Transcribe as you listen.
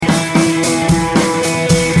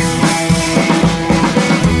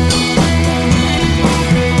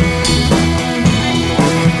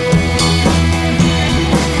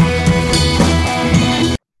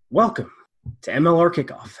MLR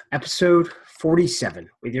Kickoff, episode 47,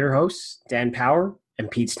 with your hosts, Dan Power and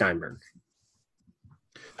Pete Steinberg.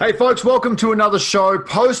 Hey folks, welcome to another show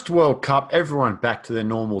post-World Cup. Everyone back to their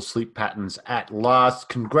normal sleep patterns at last.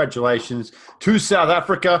 Congratulations to South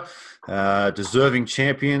Africa, deserving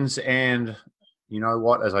champions. And you know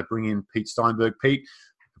what, as I bring in Pete Steinberg, Pete,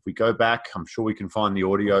 if we go back, I'm sure we can find the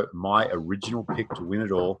audio. My original pick to win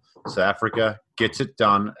it all, South Africa gets it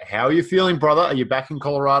done. How are you feeling, brother? Are you back in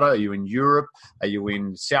Colorado? Are you in Europe? Are you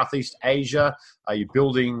in Southeast Asia? Are you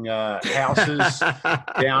building houses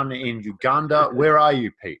down in Uganda? Where are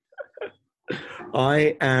you, Pete?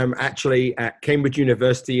 I am actually at Cambridge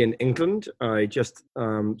University in England. I just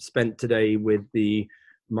spent today with the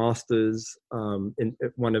Masters in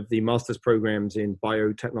one of the Masters programs in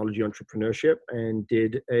biotechnology entrepreneurship and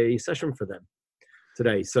did a session for them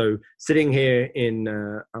today. So sitting here in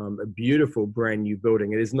a beautiful brand new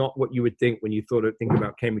building. It is not what you would think when you think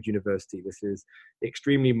about Cambridge University. This is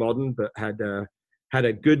extremely modern, but had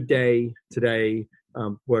a good day today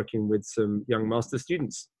working with some young Masters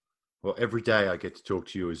students. Well, every day I get to talk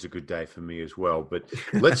to you is a good day for me as well. But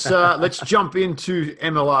let's jump into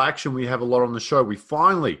MLR action. We have a lot on the show. We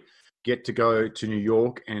finally get to go to New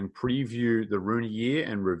York and preview the Rooney year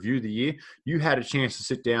and review the year. You had a chance to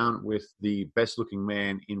sit down with the best-looking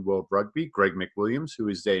man in world rugby, Greg McWilliams, who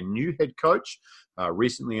is their new head coach,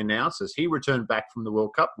 recently announced as he returned back from the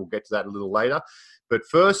World Cup. We'll get to that a little later. But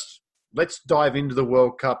first, let's dive into the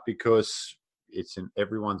World Cup because it's in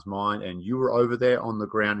everyone's mind, and you were over there on the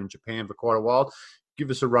ground in Japan for quite a while. Give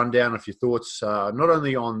us a rundown of your thoughts, not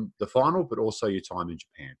only on the final, but also your time in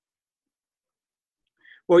Japan.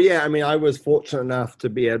 Well, yeah, I mean, I was fortunate enough to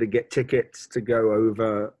be able to get tickets to go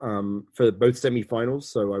over for both semi-finals.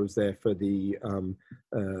 So I was there for the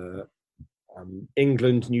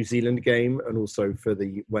England-New Zealand game and also for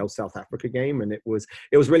the Wales-South Africa game. And it was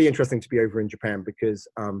really interesting to be over in Japan because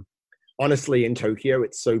honestly, in Tokyo,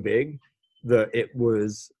 it's so big that it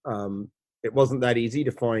wasn't that easy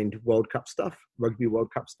to find World Cup stuff, Rugby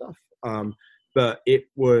World Cup stuff. But it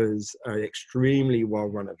was an extremely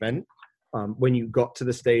well-run event. When you got to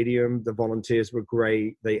the stadium, the volunteers were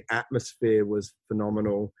great. The atmosphere was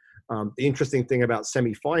phenomenal. The interesting thing about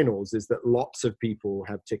semifinals is that lots of people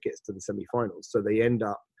have tickets to the semifinals. So they end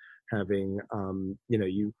up having, during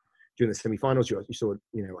the semifinals, you saw,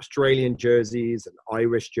 Australian jerseys and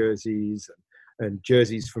Irish jerseys and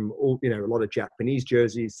jerseys from all, a lot of Japanese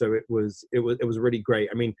jerseys. So it was really great.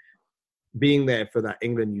 I mean, being there for that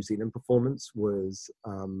England-New Zealand performance was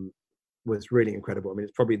really incredible. I mean,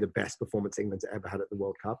 it's probably the best performance England's ever had at the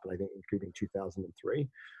World Cup, and I think including 2003.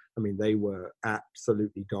 I mean, they were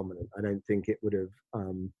absolutely dominant. I don't think it would have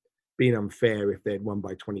been unfair if they had won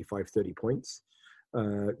by 25, 30 points.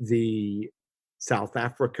 The South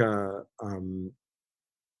Africa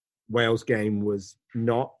Wales game was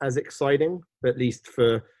not as exciting, at least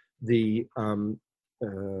for the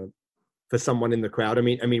for someone in the crowd. I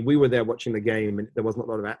mean, we were there watching the game, and there wasn't a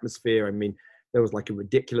lot of atmosphere. I mean, there was like a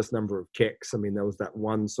ridiculous number of kicks. I mean, there was that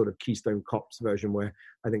one sort of Keystone Cops version where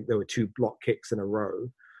I think there were 2 block kicks in a row.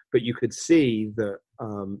 But you could see that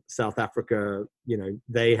South Africa,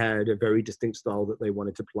 they had a very distinct style that they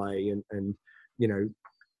wanted to play, and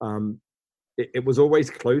it was always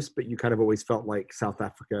close, but you kind of always felt like South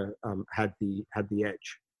Africa had the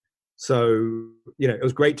edge. So, it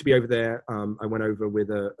was great to be over there. I went over with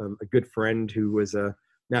a good friend who was a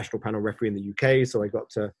national panel referee in the UK. So I got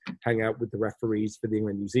to hang out with the referees for the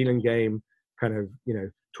England-New Zealand game, kind of,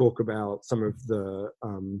 talk about some of the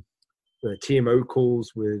TMO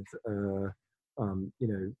calls with,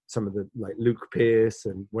 some of the like Luke Pearce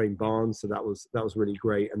and Wayne Barnes. So that was really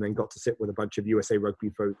great. And then got to sit with a bunch of USA Rugby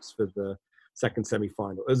folks for the second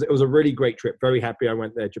semi-final. It was a really great trip. Very happy I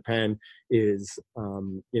went there. Japan is, a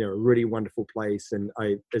really wonderful place. And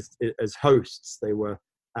as hosts, they were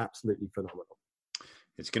absolutely phenomenal.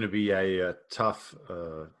 It's going to be a tough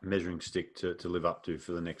measuring stick to live up to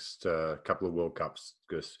for the next couple of World Cups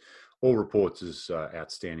because all reports is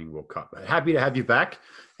outstanding World Cup. Happy to have you back.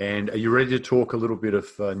 And are you ready to talk a little bit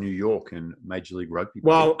of New York and Major League Rugby?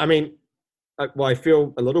 Well, I mean, I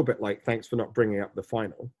feel a little bit like thanks for not bringing up the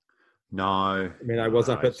final. No. I mean, I was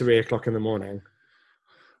up at 3:00 in the morning.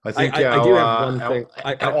 I think I do have one thing.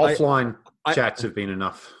 Our offline chats have been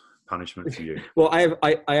enough punishment for you. Well,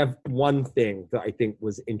 I have one thing that I think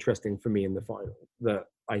was interesting for me in the final that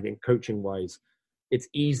I think coaching wise, it's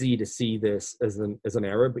easy to see this as an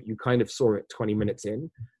error, but you kind of saw it 20 minutes in.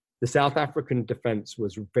 The South African defense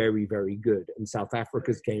was very, very good, and South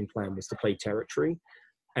Africa's game plan was to play territory,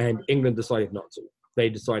 and England decided not to. They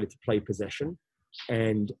decided to play possession,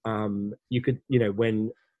 and you could,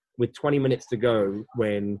 when with 20 minutes to go,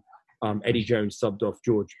 when Eddie Jones subbed off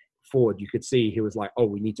George Ford, you could see he was like, oh,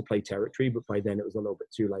 we need to play territory, but by then it was a little bit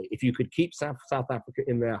too late. If you could keep South Africa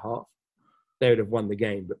in their half, they would have won the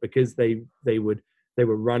game. But because they were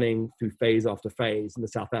running through phase after phase and the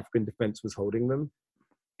South African defense was holding them,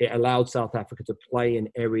 it allowed South Africa to play in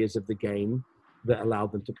areas of the game that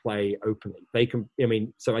allowed them to play openly.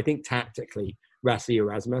 So I think tactically, Rassie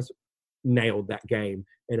Erasmus nailed that game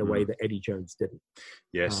in a way that Eddie Jones didn't.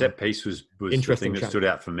 Yeah, set piece was the thing that stood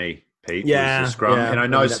out for me, Pete. Was the scrum. Yeah, and I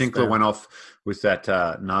know Sinclair went off with that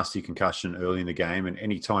nasty concussion early in the game, and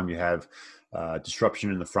any time you have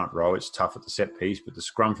disruption in the front row, it's tough at the set piece, but the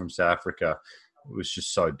scrum from South Africa was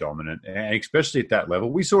just so dominant, and especially at that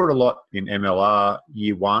level. We saw it a lot in MLR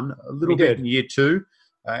year one, a little bit in year two,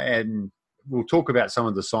 and we'll talk about some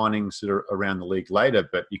of the signings that are around the league later,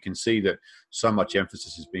 but you can see that so much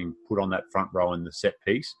emphasis is being put on that front row and the set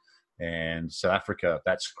piece. And South Africa,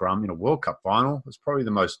 that scrum in a World Cup final was probably the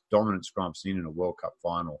most dominant scrum I've seen in a World Cup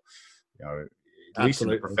final, at least in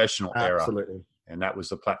the professional era. And that was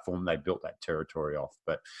the platform they built that territory off.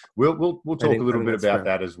 But we'll talk a little bit about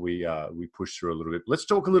that as we push through a little bit. Let's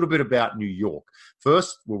talk a little bit about New York.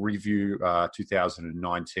 First, we'll review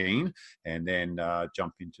 2019 and then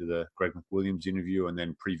jump into the Greg McWilliams interview and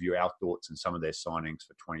then preview our thoughts and some of their signings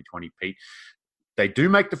for 2020, Pete. They do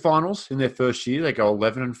make the finals in their first year. They go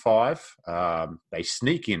 11-5. They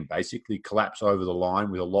sneak in, basically collapse over the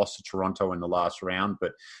line with a loss to Toronto in the last round,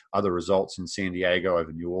 but other results in San Diego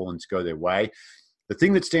over New Orleans go their way. The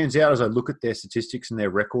thing that stands out as I look at their statistics and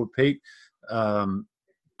their record, Pete,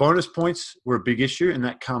 bonus points were a big issue, and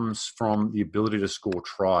that comes from the ability to score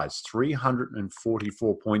tries.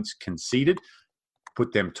 344 points conceded,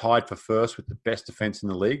 put them tied for first with the best defense in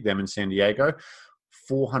the league, them in San Diego.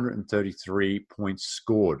 433 points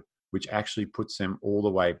scored, which actually puts them all the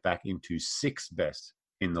way back into sixth best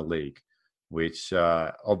in the league, which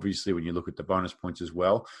obviously when you look at the bonus points as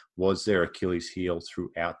well, was their Achilles heel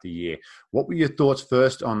throughout the year. What were your thoughts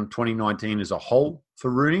first on 2019 as a whole for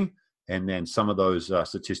Rooney, and then some of those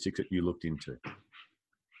statistics that you looked into?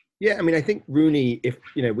 Yeah, I mean, I think Rooney,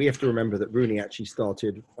 we have to remember that Rooney actually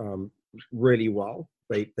started really well.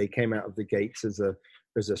 They came out of the gates as a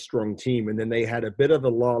strong team, and then they had a bit of a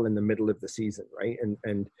lull in the middle of the season, right?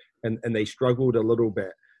 And they struggled a little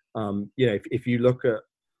bit. If you look at,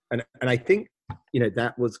 and I think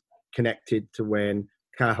that was connected to when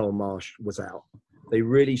Cathal Marsh was out. They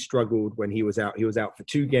really struggled when he was out. He was out for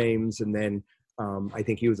 2 games, and then I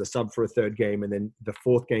think he was a sub for a 3rd game, and then the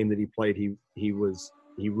 4th game that he played, he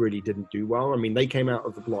really didn't do well. I mean, they came out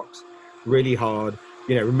of the blocks really hard.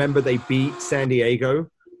 Remember they beat San Diego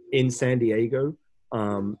in San Diego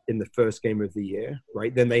in the first game of the year,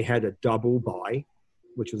 right? Then they had a double bye,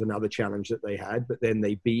 which was another challenge that they had, but then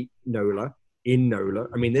they beat NOLA in NOLA.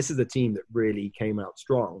 I mean, this is a team that really came out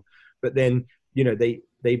strong, but then,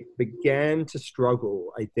 they began to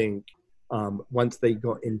struggle, I think, once they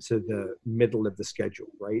got into the middle of the schedule,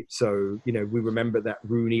 right? So, we remember that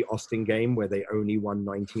Rooney-Austin game where they only won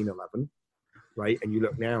 19-11. Right, and you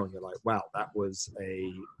look now and you're like, wow, that was a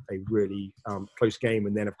really close game.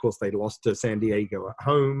 And then, of course, they lost to San Diego at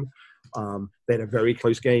home. They had a very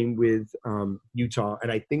close game with Utah. And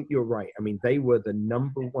I think you're right. I mean, they were the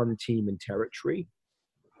number 1 team in territory,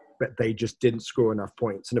 but they just didn't score enough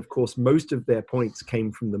points. And, of course, most of their points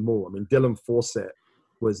came from the maul. I mean, Dylan Fawcett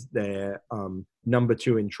was their number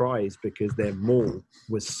 2 in tries because their maul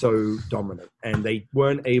was so dominant, and they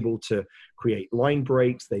weren't able to create line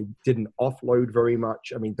breaks. They didn't offload very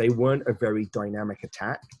much. I mean, they weren't a very dynamic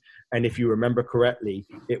attack. And if you remember correctly,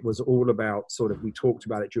 it was all about we talked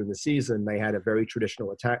about it during the season. They had a very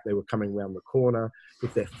traditional attack. They were coming around the corner.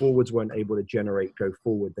 If their forwards weren't able to go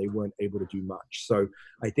forward, they weren't able to do much. So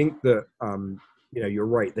I think that, you're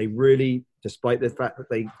right. They really, despite the fact that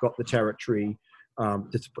they got the territory,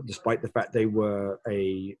 despite the fact they were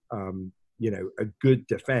a good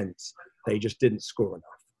defense, they just didn't score enough.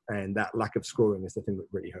 And that lack of scoring is the thing that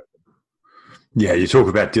really hurt them. Yeah, you talk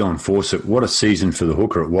about Dylan Fawcett. What a season for the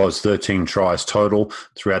hooker it was. 13 tries total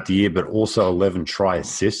throughout the year, but also 11 try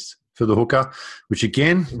assists for the hooker, which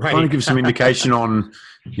again kind of gives some indication on,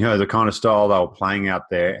 the kind of style they were playing out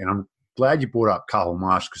there. And I'm glad you brought up Cathal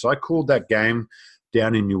Marsh, because I called that game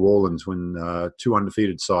down in New Orleans when 2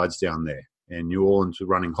 undefeated sides down there. And New Orleans were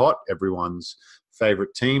running hot, everyone's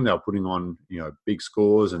favorite team. They were putting on, big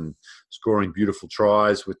scores and scoring beautiful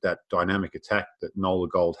tries with that dynamic attack that Nola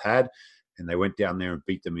Gold had. And they went down there and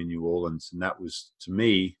beat them in New Orleans. And that was, to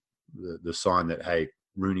me, the sign that, hey,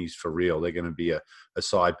 Rooney's for real. They're going to be a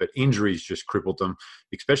side. But injuries just crippled them,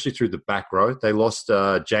 especially through the back row. They lost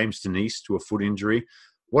James Denise to a foot injury.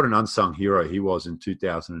 what an unsung hero he was in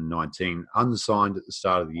 2019, unsigned at the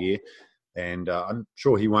start of the year. And I'm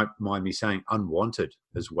sure he won't mind me saying unwanted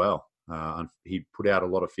as well. He put out a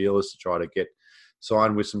lot of feelers to try to get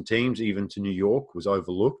signed with some teams, even to New York, was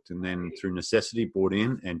overlooked, and then through necessity brought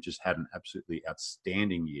in and just had an absolutely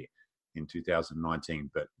outstanding year in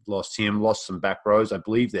 2019. But lost some back rows. I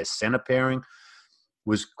believe their center pairing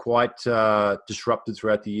was quite disrupted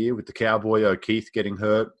throughout the year with the Cowboy O'Keefe getting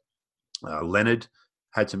hurt. Leonard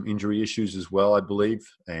had some injury issues as well, I believe.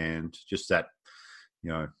 And just that,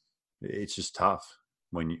 it's just tough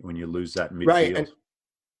when you lose that midfield. Right.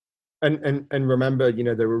 And remember,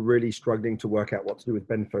 they were really struggling to work out what to do with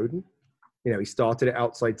Ben Foden. He started at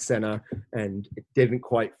outside center and it didn't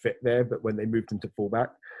quite fit there. But when they moved him to fullback,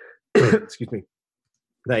 excuse me,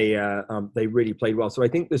 they really played well. So I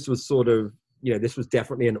think this was sort of, this was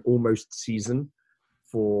definitely an almost season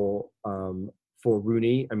for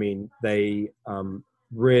Rooney. I mean, they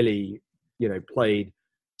really, played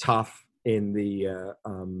tough in the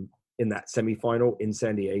in that semifinal in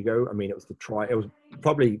San Diego. I mean, it was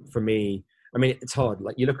probably for me. I mean, it's hard.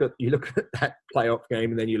 Like you look at that playoff game,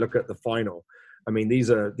 and then you look at the final. I mean, these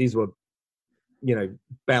were,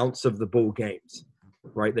 bounce of the ball games,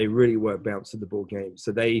 right? They really were bounce of the ball games.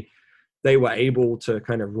 So they were able to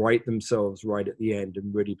kind of right themselves right at the end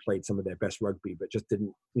and really played some of their best rugby, but just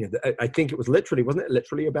didn't, I think it was wasn't it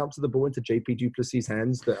literally a bounce of the ball into JP Duplessis'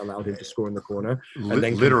 hands that allowed him to score in the corner? And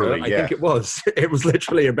then literally, I think it was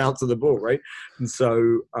literally a bounce of the ball, right? And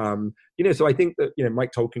so, so I think that,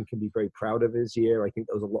 Mike Tolkin can be very proud of his year. I think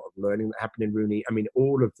there was a lot of learning that happened in Rooney. I mean,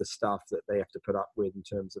 all of the stuff that they have to put up with in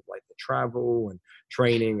terms of like the travel and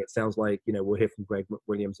training, it sounds like, we'll hear from Greg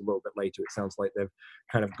McWilliams a little bit later. It sounds like they've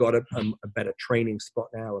kind of got a better training spot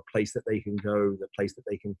now, a place that they can go, the place that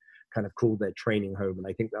they can kind of call their training home. And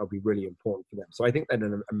I think that'll be really important for them. So I think they had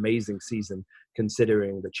an amazing season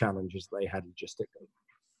considering the challenges they had logistically.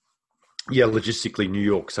 Yeah, logistically, New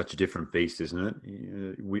York's such a different beast, isn't it?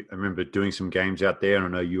 I remember doing some games out there, and I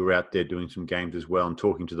know you were out there doing some games as well and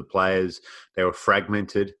talking to the players. They were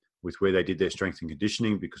fragmented with where they did their strength and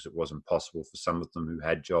conditioning because it wasn't possible for some of them who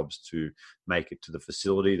had jobs to make it to the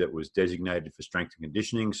facility that was designated for strength and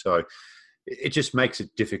conditioning. So it just makes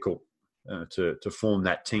it difficult to form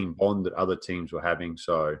that team bond that other teams were having.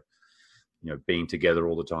 So, being together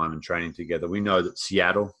all the time and training together. We know that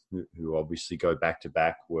Seattle, who obviously go back to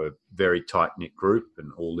back, were a very tight-knit group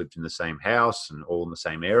and all lived in the same house and all in the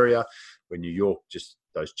same area. Where New York, just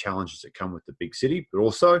those challenges that come with the big city, but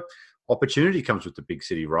also opportunity comes with the big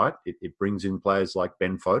city, right? It brings in players like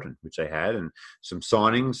Ben Foden, which they had, and some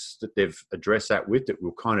signings that they've addressed that with that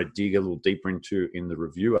we'll kind of dig a little deeper into in the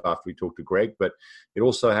review after we talk to Greg. But it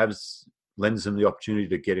also lends them the opportunity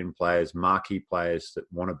to get in players, marquee players that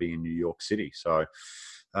want to be in New York City. So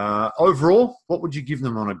overall, what would you give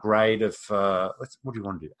them on a grade of, what do you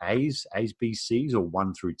want to do? A's, B, C's, or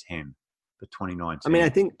 1 through 10 for 2019? I mean, I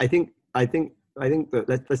think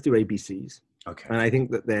that let's do ABCs. Okay. And I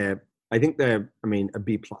think they're a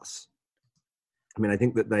B plus. I mean, I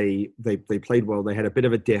think that they played well. They had a bit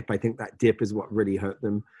of a dip. I think that dip is what really hurt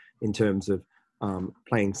them in terms of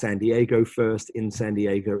playing San Diego first in San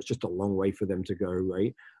Diego. It's just a long way for them to go,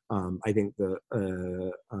 right? I think that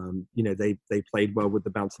they played well with the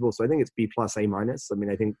bounce ball. So I think it's B plus, A minus. I mean,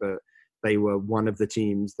 I think that they were one of the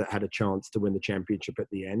teams that had a chance to win the championship at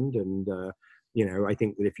the end. And I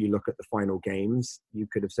think that if you look at the final games, you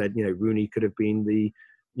could have said, Rooney could have been the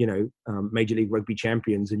Major League Rugby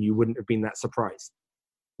champions, and you wouldn't have been that surprised,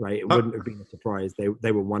 right? It wouldn't have been a surprise.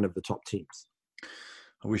 They were one of the top teams.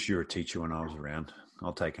 I wish you were a teacher when I was around.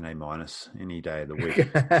 I'll take an A minus any day of the week.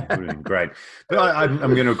 It would have been great. But I'm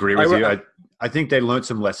going to agree with you. I think they learned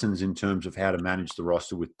some lessons in terms of how to manage the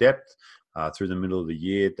roster with depth. Through the middle of the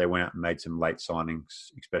year, they went out and made some late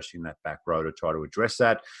signings, especially in that back row, to try to address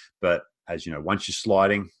that. But as you know, once you're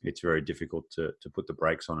sliding, it's very difficult to put the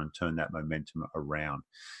brakes on and turn that momentum around.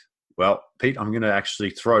 Well, Pete, I'm going to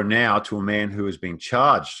actually throw now to a man who has been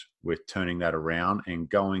charged with turning that around and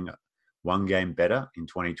going one game better in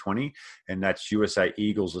 2020, and that's USA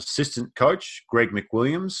Eagles assistant coach Greg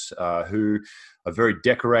McWilliams, who a very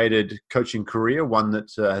decorated coaching career, one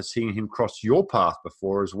that has seen him cross your path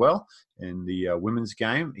before as well in the women's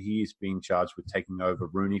game. He is being charged with taking over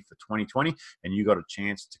Rooney for 2020, and you got a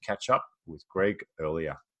chance to catch up with Greg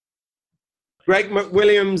earlier. Greg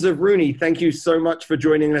McWilliams of Rooney, thank you so much for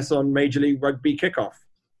joining us on Major League Rugby Kickoff.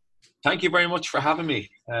 Thank you very much for having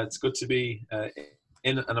me. It's good to be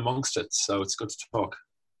in and amongst it, so it's good to talk.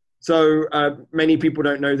 So many people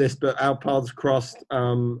don't know this, but our paths crossed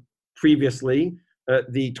previously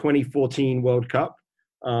at the 2014 World Cup,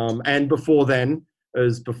 and before then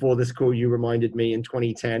as before this call, you reminded me in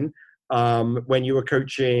 2010 when you were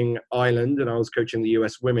coaching Ireland and I was coaching the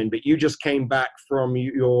US women, but you just came back from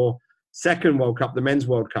your second World Cup, the Men's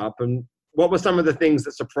World Cup. And what were some of the things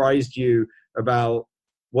that surprised you about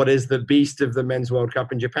what is the beast of the Men's World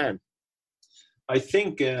Cup in Japan? I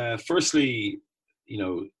think, firstly,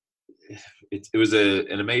 it was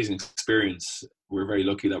an amazing experience. We're very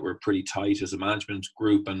lucky that we're pretty tight as a management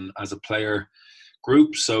group and as a player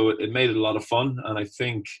group, so it made it a lot of fun. And I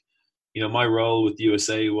think, my role with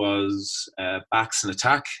USA was backs and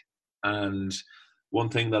attack. And one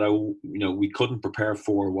thing that we couldn't prepare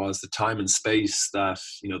for was the time and space that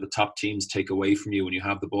the top teams take away from you when you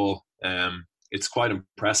have the ball. It's quite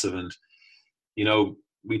impressive. And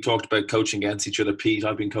we talked about coaching against each other, Pete.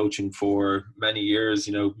 I've been coaching for many years,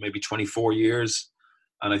 maybe 24 years.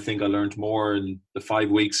 And I think I learned more in the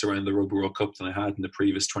 5 weeks around the Rugby World Cup than I had in the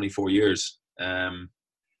previous 24 years.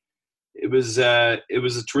 It was a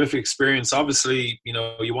terrific experience. Obviously,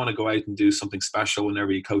 you want to go out and do something special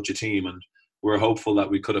whenever you coach a team. And we're hopeful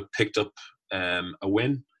that we could have picked up a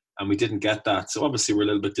win, and we didn't get that. So obviously we're a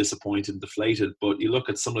little bit disappointed and deflated. But you look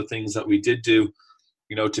at some of the things that we did do,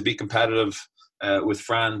 to be competitive with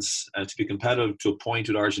France, to be competitive to a point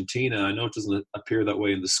with Argentina. I know it doesn't appear that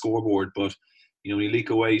way in the scoreboard, but when you leak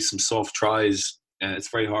away some soft tries, it's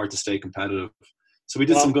very hard to stay competitive. So we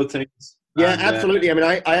did some good things. Yeah, absolutely. I mean,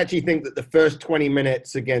 I actually think that the first 20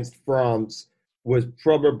 minutes against France was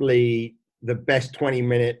probably the best 20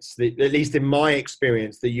 minutes, that, at least in my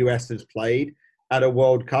experience, the US has played at a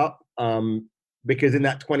World Cup. Because in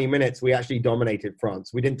that 20 minutes, we actually dominated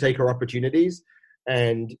France. We didn't take our opportunities.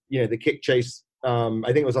 And, the kick chase, I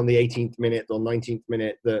think it was on the 18th minute or 19th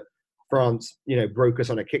minute that France, broke us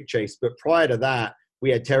on a kick chase. But prior to that, we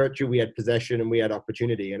had territory, we had possession, and we had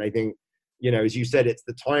opportunity. And I think, as you said, it's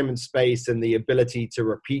the time and space and the ability to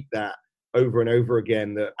repeat that over and over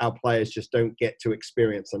again that our players just don't get to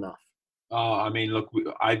experience enough. Look,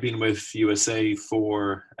 I've been with USA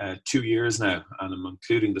for 2 years now, and I'm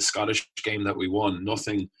including the Scottish game that we won.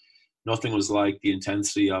 Nothing was like the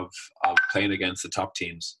intensity of playing against the top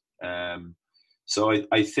teams. So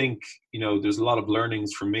I think, there's a lot of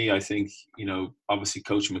learnings for me. I think, obviously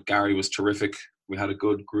Coach McGarry was terrific. We had a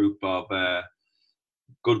good group of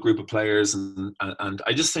players. And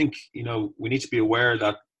I just think, we need to be aware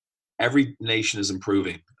that every nation is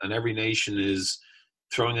improving and every nation is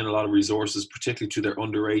throwing in a lot of resources, particularly to their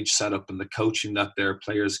underage setup and the coaching that their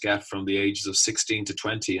players get from the ages of 16 to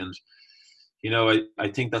 20. And, I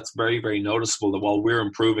think that's very, very noticeable that while we're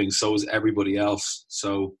improving, so is everybody else.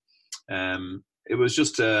 So it was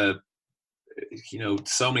just, so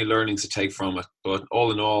many learnings to take from it. But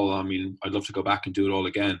all in all, I'd love to go back and do it all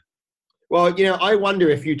again. Well, I wonder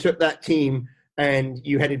if you took that team and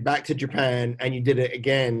you headed back to Japan and you did it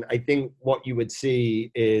again, I think what you would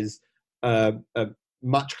see is a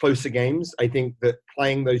much closer games. I think that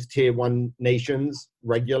playing those tier one nations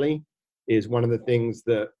regularly is one of the things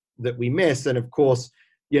that we miss. And of course,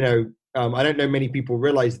 I don't know many people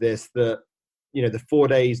realize this, that, the 4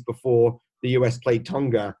 days before the US played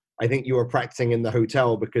Tonga, I think you were practicing in the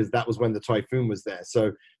hotel because that was when the typhoon was there.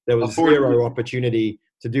 So there was zero opportunity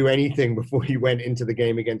to do anything before you went into the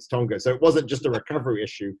game against Tonga. So it wasn't just a recovery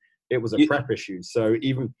issue, it was a prep issue. So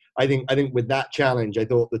even, I think with that challenge, I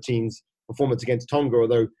thought the team's performance against Tonga,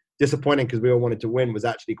 although disappointing because we all wanted to win, was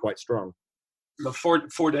actually quite strong. But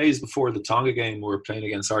 4 days before the Tonga game, we were playing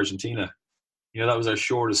against Argentina. That was our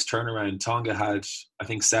shortest turnaround. Tonga had, I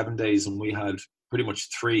think, 7 days and we had pretty much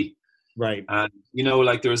 3. Right. And,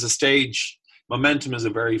 there was a stage. Momentum is a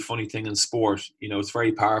very funny thing in sport. It's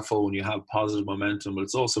very powerful when you have positive momentum, but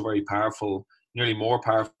it's also very powerful, nearly more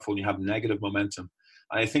powerful when you have negative momentum.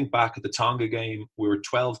 And I think back at the Tonga game, we were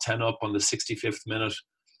 12-10 up on the 65th minute.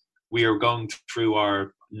 We were going through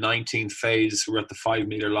our 19th phase. We were at the 5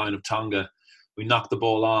 meter line of Tonga. We knocked the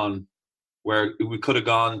ball on where we could have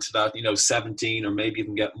gone to that, 17 or maybe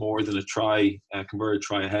even get more than a converted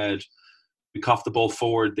try ahead. We coughed the ball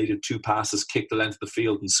forward. They did 2 passes, kicked the length of the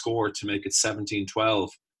field and scored to make it 17-12. And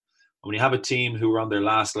when you have a team who were on their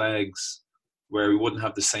last legs where we wouldn't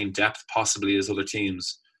have the same depth possibly as other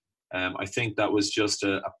teams, I think that was just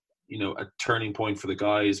a turning point for the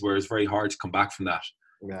guys where it's very hard to come back from that.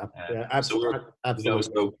 Yeah, absolutely.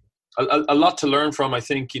 So a lot to learn from. I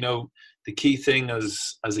think, the key thing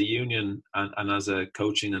as a union and as a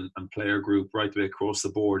coaching and player group right the way across the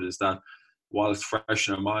board is that while it's fresh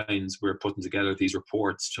in our minds, we're putting together these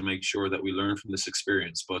reports to make sure that we learn from this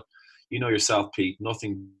experience. But yourself, Pete,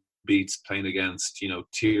 nothing beats playing against,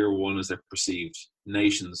 tier one as they're perceived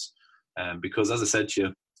nations. Because as I said to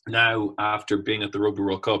you, now after being at the Rugby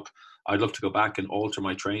World Cup, I'd love to go back and alter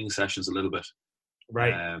my training sessions a little bit.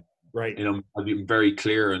 Right. Right. I've been very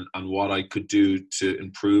clear on what I could do to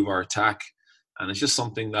improve our attack, and it's just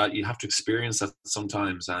something that you have to experience that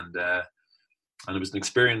sometimes. And it was an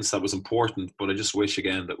experience that was important, but I just wish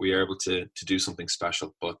again that we are able to do something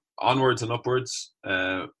special. But onwards and upwards, we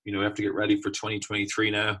have to get ready for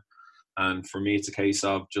 2023 now. And for me, it's a case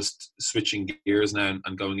of just switching gears now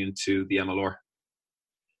and going into the MLR.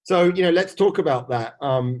 So, let's talk about that.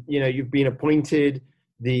 You've been appointed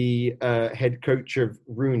the head coach of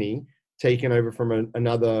Rooney, taken over from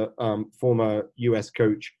another former US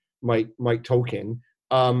coach, Mike Tolkin.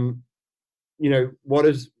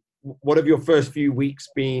 What have your first few weeks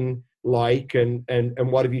been like, and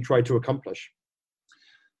what have you tried to accomplish?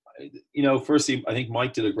 Firstly, I think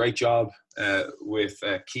Mike did a great job with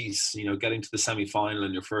Keys. Getting to the semi-final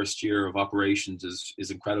in your first year of operations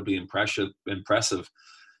is incredibly impressive.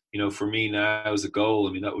 For me now as a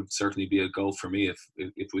goal, that would certainly be a goal for me.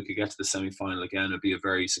 If we could get to the semi-final again, it'd be a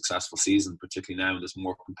very successful season, particularly now when there's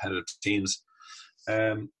more competitive teams.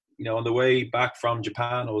 On the way back from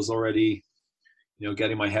Japan, I was already,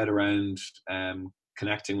 getting my head around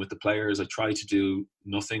connecting with the players. I tried to do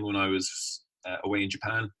nothing when I was away in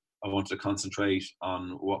Japan. I wanted to concentrate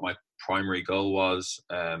on what my primary goal was,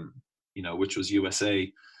 which was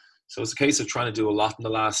USA. So it's a case of trying to do a lot in the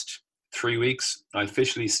last 3 weeks. I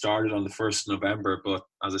officially started on the 1st of November, but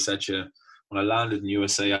as I said to you, when I landed in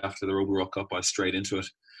USA after the Rugby World Cup, I was straight into it.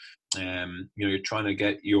 You're trying to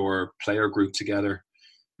get your player group together,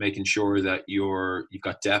 making sure that you've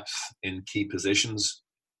got depth in key positions,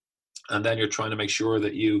 and then you're trying to make sure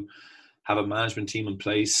that you have a management team in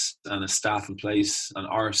place and a staff in place. And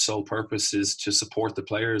our sole purpose is to support the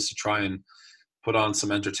players, to try and put on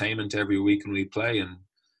some entertainment every week when we play. And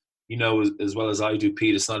as well as I do,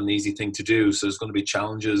 Pete, it's not an easy thing to do. So there's going to be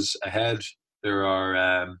challenges ahead. There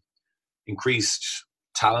are increased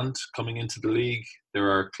talent coming into the league.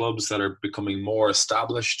 There are clubs that are becoming more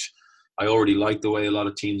established. I already like the way a lot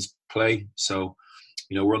of teams play. So,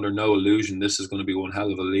 we're under no illusion this is going to be one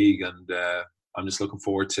hell of a league. And I'm just looking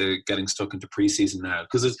forward to getting stuck into preseason now,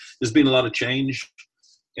 because there's been a lot of change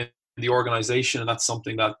in the organization. And that's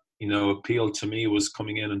something that, appealed to me, was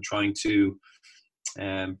coming in and trying to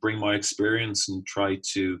bring my experience and try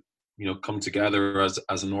to, come together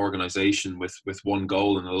as an organization with one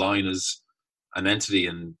goal and align as an entity.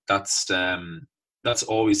 And that's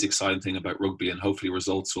always the exciting thing about rugby, and hopefully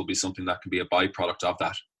results will be something that can be a byproduct of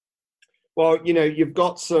that. Well, you've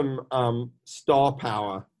got some star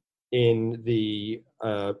power in the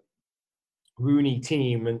Rooney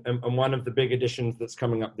team, and one of the big additions that's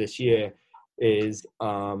coming up this year is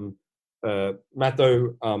Mathieu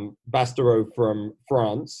Bastareaud from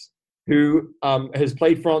France, who has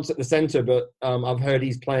played France at the centre, but I've heard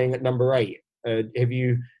he's playing at number 8. Have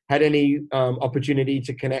you had any opportunity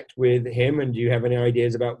to connect with him, and do you have any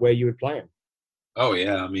ideas about where you would play him? Oh,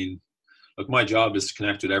 yeah. Look, my job is to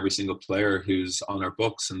connect with every single player who's on our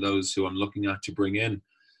books and those who I'm looking at to bring in.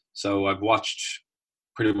 So I've watched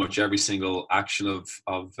pretty much every single action of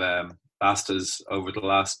Basta's over the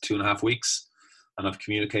last 2.5 weeks, and I've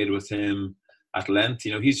communicated with him at length.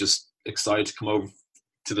 He's just excited to come over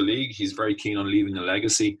to the league. He's very keen on leaving a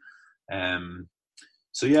legacy.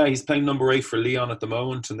 So yeah, he's playing number 8 for Lyon at the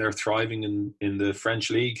moment, and they're thriving in the French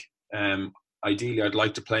league. Ideally, I'd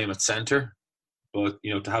like to play him at centre, but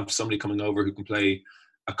to have somebody coming over who can play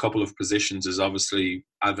a couple of positions is obviously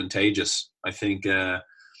advantageous. I think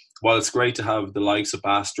while it's great to have the likes of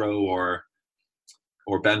Bastareaud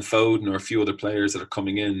or Ben Foden or a few other players that are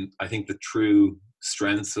coming in, I think the true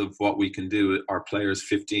strengths of what we can do are players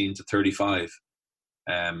 15 to 35.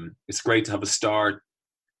 It's great to have a star.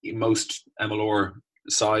 Most MLR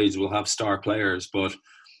sides will have star players, but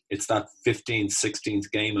it's that 15th,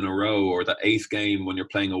 16th game in a row, or that 8th game when you're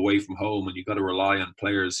playing away from home, and you've got to rely on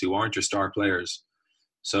players who aren't your star players.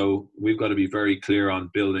 So we've got to be very clear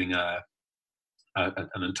on building an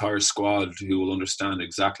entire squad who will understand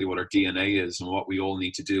exactly what our DNA is and what we all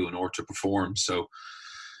need to do in order to perform. So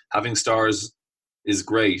having stars is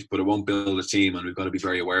great, but it won't build a team, and we've got to be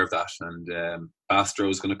very aware of that. And Bastareaud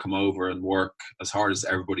is going to come over and work as hard as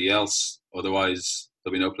everybody else. Otherwise,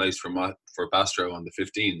 there'll be no place for Bastareaud on the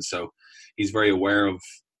 15. So he's very aware of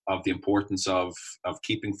the importance of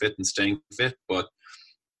keeping fit and staying fit. But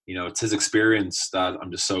it's his experience that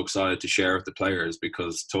I'm just so excited to share with the players,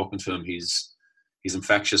 because talking to him, he's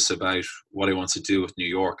infectious about what he wants to do with New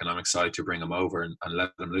York, and I'm excited to bring him over and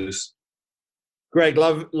let him loose. Greg,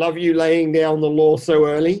 love you laying down the law so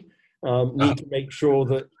early. Need to make sure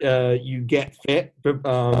that you get fit to be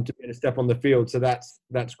able to step on the field. So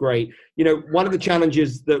that's great. One of the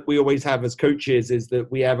challenges that we always have as coaches is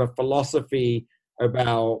that we have a philosophy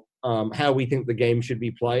about how we think the game should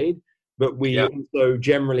be played, but we also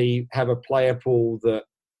generally have a player pool that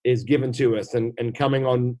is given to us. And coming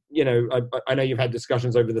on, I know you've had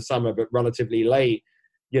discussions over the summer, but relatively late,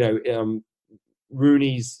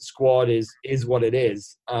 Rooney's squad is what it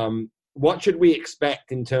is. What should we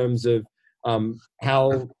expect in terms of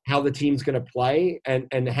how the team's going to play,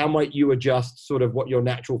 and how might you adjust sort of what your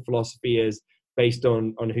natural philosophy is based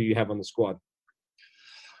on who you have on the squad?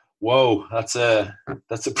 Whoa, that's a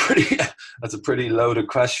pretty loaded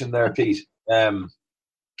question there, Pete.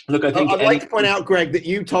 Look, I think I'd like to point out, Greg, that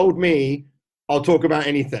you told me I'll talk about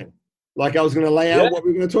anything. Like I was going to lay out what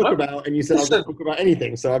we were going to talk about, and you said I'll talk about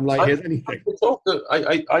anything. So I'm like, here's anything.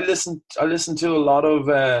 I listen to a lot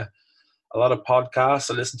of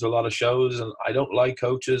podcasts. I listen to a lot of shows, and I don't like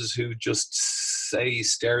coaches who just say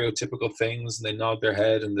stereotypical things and they nod their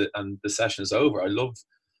head and the session is over. I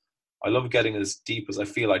love getting as deep as I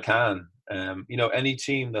feel I can. Any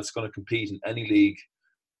team that's going to compete in any league,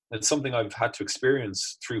 it's something I've had to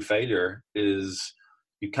experience through failure, is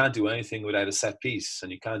you can't do anything without a set piece,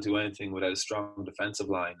 and you can't do anything without a strong defensive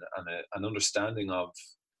line and an understanding of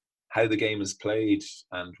how the game is played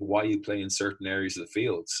and why you play in certain areas of the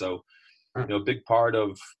field. So, a big part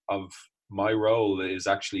of my role is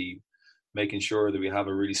actually making sure that we have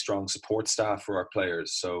a really strong support staff for our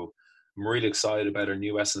players. So I'm really excited about our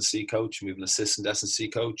new S&C coach. We have an assistant S&C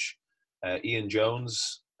coach, Ian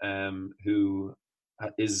Jones, who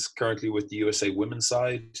is currently with the USA women's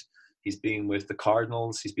side. He's been with the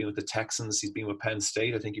Cardinals. He's been with the Texans. He's been with Penn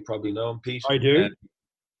State. I think you probably know him, Pete. I do.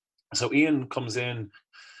 So Ian comes in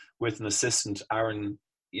with an assistant, Aaron,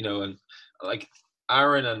 and like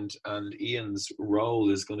Aaron and Ian's role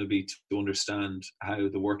is going to be to understand how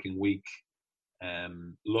the working week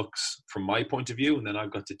looks from my point of view, and then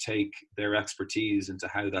I've got to take their expertise into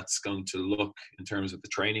how that's going to look in terms of the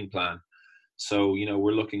training plan. So,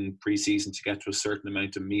 we're looking pre-season to get to a certain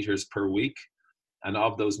amount of meters per week, and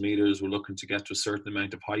of those meters, we're looking to get to a certain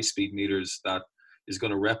amount of high-speed meters that is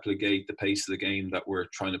going to replicate the pace of the game that we're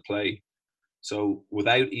trying to play. So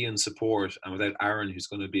without Ian's support and without Aaron, who's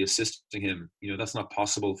going to be assisting him, that's not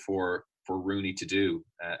possible for Rooney to do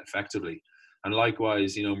effectively. And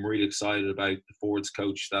likewise, I'm really excited about the forwards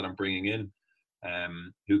coach that I'm bringing in,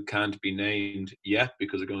 who can't be named yet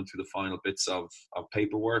because they're going through the final bits of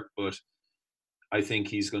paperwork. But I think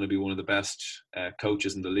he's going to be one of the best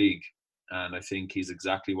coaches in the league. And I think he's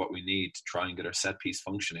exactly what we need to try and get our set piece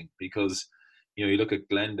functioning. Because, you look at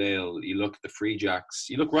Glendale, you look at the Free Jacks,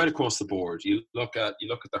 you look right across the board. You look at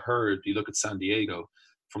the Herd, you look at San Diego,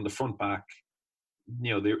 from the front back.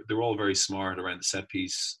 They're all very smart around the set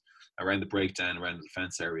piece, around the breakdown, around the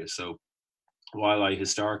defense area. So while I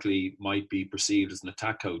historically might be perceived as an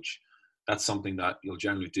attack coach, that's something that you'll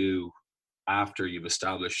generally do after you've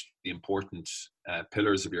established the important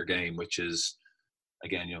pillars of your game, which is,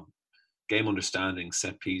 again, game understanding,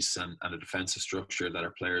 set piece, and a defensive structure that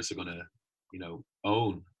our players are going to,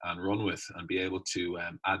 own and run with and be able to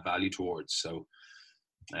add value towards. So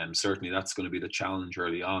certainly that's going to be the challenge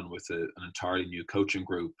early on with an entirely new coaching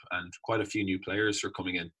group, and quite a few new players are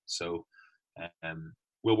coming in. So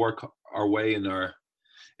we'll work our way in our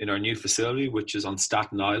new facility, which is on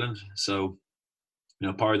Staten Island. So,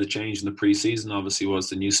 part of the change in the preseason obviously was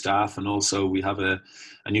the new staff, and also we have a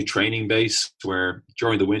new training base where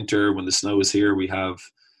during the winter, when the snow is here, we have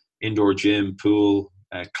indoor gym, pool,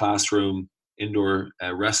 classroom, indoor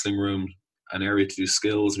wrestling room, an area to do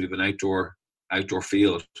skills. We have an outdoor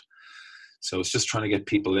field. So it's just trying to get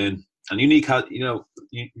people in. And New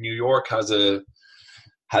York has a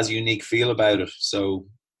unique feel about it. So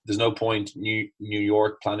there's no point New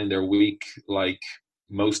York planning their week like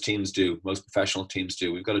most teams do, most professional teams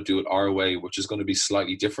do. We've got to do it our way, which is going to be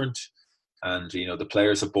slightly different. And, the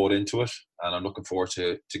players have bought into it, and I'm looking forward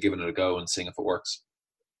to giving it a go and seeing if it works.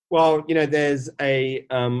 Well, there's I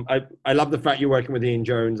love the fact you're working with Ian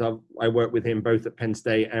Jones. I work with him both at Penn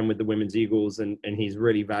State and with the Women's Eagles, and he's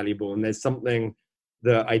really valuable. And there's something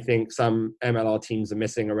that I think some MLR teams are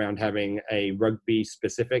missing around having a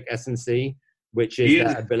rugby-specific S&C, which is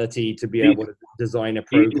that ability to be able to design a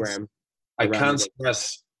program. I can't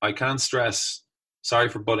stress, sorry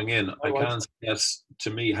for butting in, I can't stress to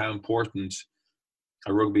me how important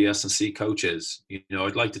a rugby S&C coach is.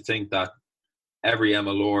 I'd like to think that every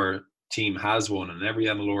MLR team has one, and every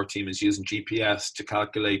MLR team is using GPS to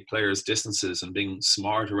calculate players' distances and being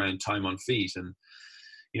smart around time on feet and,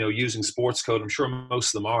 using sports code. I'm sure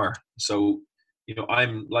most of them are. So,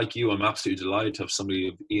 I'm like you, I'm absolutely delighted to have somebody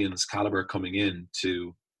of Ian's caliber coming in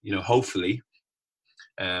to, hopefully,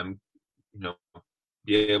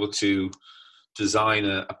 be able to design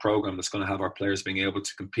a program that's going to have our players being able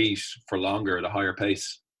to compete for longer at a higher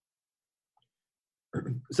pace.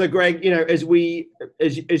 So, Greg, as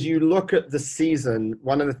you look at the season,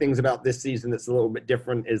 one of the things about this season that's a little bit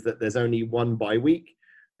different is that there's only one bye week,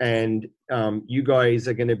 and you guys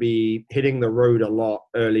are going to be hitting the road a lot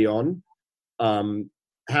early on.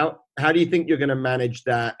 How do you think you're going to manage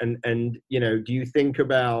that? And do you think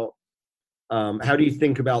about how do you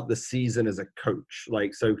think about the season as a coach?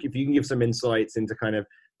 Like, so if you can give some insights into kind of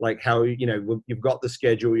like how you've got the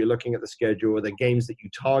schedule, you're looking at the schedule, the games that you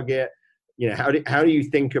target. How do you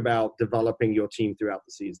think about developing your team throughout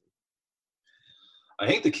the season? I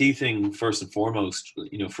think the key thing, first and foremost,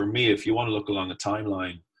 for me, if you want to look along a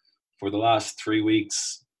timeline, for the last 3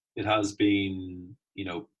 weeks, it has been,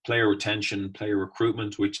 player retention, player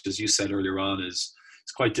recruitment, which, as you said earlier on, is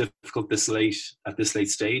quite difficult at this late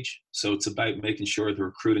stage. So it's about making sure the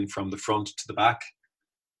recruiting from the front to the back,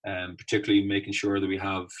 and particularly making sure that we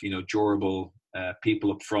have, durable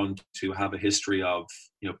people up front who have a history of,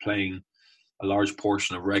 playing a large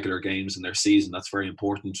portion of regular games in their season. That's very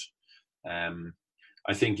important.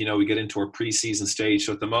 I think, we get into our preseason stage.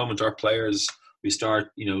 So at the moment, our players, we start,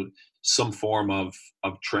 some form of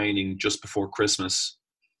training just before Christmas.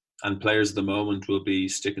 And players at the moment will be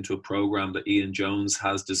sticking to a program that Ian Jones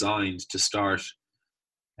has designed to start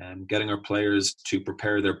getting our players to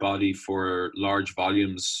prepare their body for large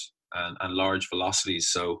volumes and large velocities.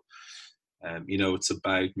 So, it's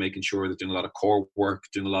about making sure they're doing a lot of core work,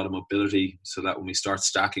 doing a lot of mobility, so that when we start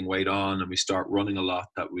stacking weight on and we start running a lot,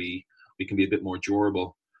 that we can be a bit more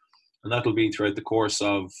durable. And that'll be throughout the course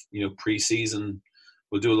of, pre-season.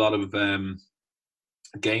 We'll do a lot of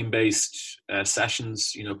game-based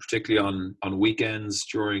sessions, particularly on weekends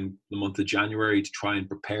during the month of January, to try and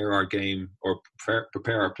prepare our game or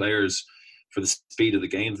prepare our players for the speed of the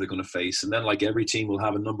games they're going to face. And then, like every team, will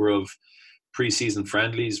have a number of pre-season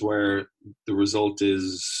friendlies where the result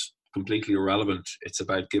is completely irrelevant. It's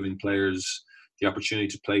about giving players the opportunity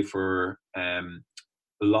to play for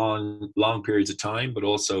long periods of time, but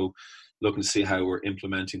also looking to see how we're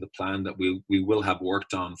implementing the plan that we will have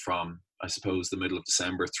worked on from, I suppose, the middle of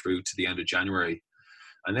December through to the end of January.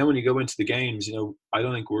 And then when you go into the games, I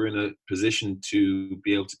don't think we're in a position to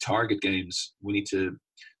be able to target games. We need to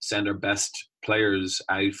send our best players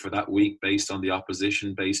out for that week based on the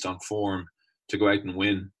opposition, based on form, to go out and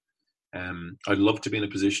win. I'd love to be in a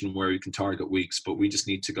position where we can target weeks, but we just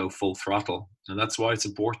need to go full throttle. And that's why it's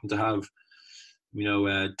important to have,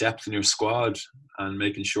 depth in your squad and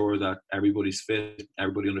making sure that everybody's fit,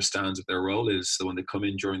 everybody understands what their role is. So when they come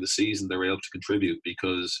in during the season, they're able to contribute,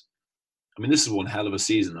 because, this is one hell of a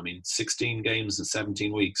season. 16 games in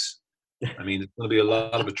 17 weeks. It's going to be a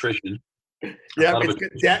lot of attrition. Yeah,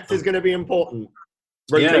 depth is going to be important.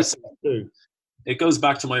 Yes. It goes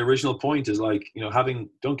back to my original point, is like,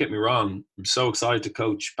 don't get me wrong, I'm so excited to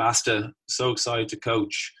coach Basta, so excited to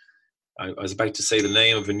coach, I was about to say the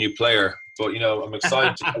name of a new player, but, I'm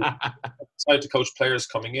excited to coach players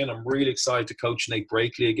coming in. I'm really excited to coach Nate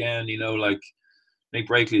Brakely again. Nate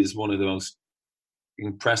Brakely is one of the most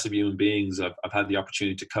impressive human beings I've had the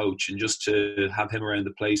opportunity to coach, and just to have him around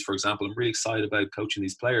the place, for example, I'm really excited about coaching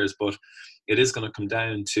these players. But it is going to come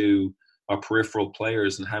down to our peripheral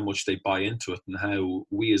players and how much they buy into it, and how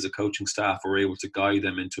we as a coaching staff are able to guide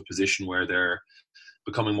them into a position where they're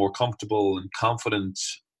becoming more comfortable and confident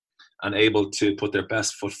and able to put their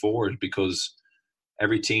best foot forward. Because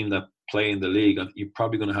every team that play in the league, you're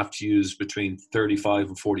probably going to have to use between 35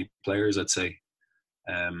 and 40 players, I'd say.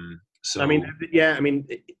 In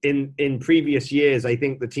previous years, I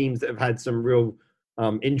think the teams that have had some real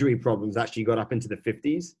injury problems actually got up into the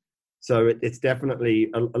 50s. So it's definitely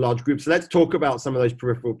a large group. So let's talk about some of those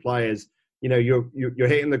peripheral players. You're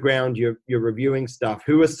hitting the ground, you're reviewing stuff.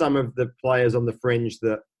 Who are some of the players on the fringe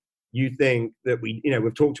that you think that we've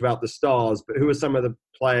talked about the stars, but who are some of the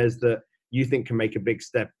players that you think can make a big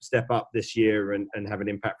step up this year and have an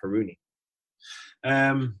impact for Rooney?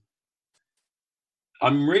 I'm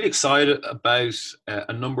really excited about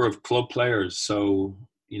a number of club players. So,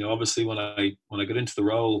 obviously when I got into the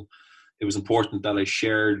role, it was important that I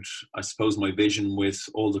shared, I suppose, my vision with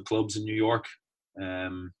all the clubs in New York.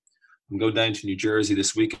 I'm going down to New Jersey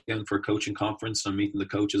this weekend for a coaching conference. I'm meeting the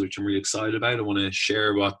coaches, which I'm really excited about. I want to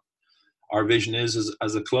share what our vision is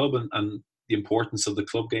as a club and the importance of the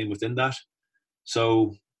club game within that.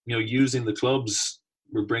 So, using the clubs,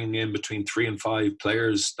 we're bringing in between 3 and 5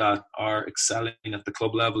 players that are excelling at the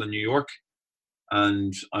club level in New York.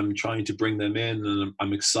 And I'm trying to bring them in, and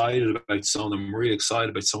I'm excited about some of them. I'm really excited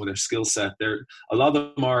about some of their skill set. A lot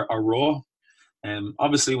of them are raw.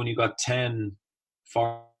 Obviously, when you've got 10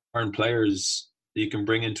 foreign players that you can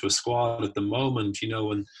bring into a squad at the moment,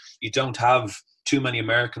 and you don't have too many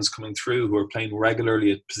Americans coming through who are playing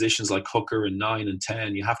regularly at positions like hooker and 9 and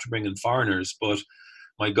 10. You have to bring in foreigners, but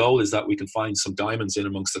my goal is that we can find some diamonds in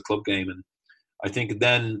amongst the club game. And I think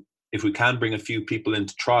then if we can bring a few people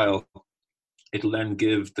into trial, it'll then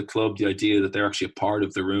give the club the idea that they're actually a part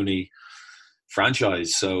of the Rooney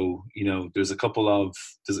franchise. So, there's a couple of,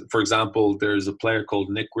 for example, there's a player called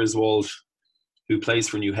Nick Griswold who plays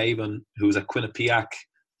for New Haven, who was at Quinnipiac.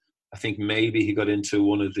 I think maybe he got into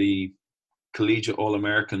one of the collegiate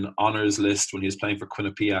All-American honors list when he was playing for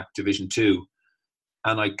Quinnipiac Division 2.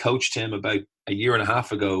 And I coached him about a year and a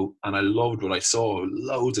half ago, and I loved what I saw,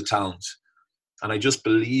 loads of talent. And I just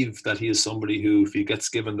believe that he is somebody who, if he gets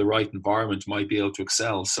given the right environment, might be able to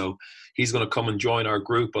excel. So he's going to come and join our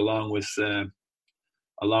group along with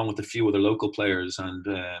a few other local players, and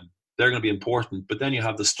they're going to be important. But then you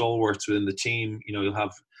have the stalwarts within the team. You'll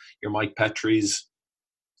have your Mike Petries,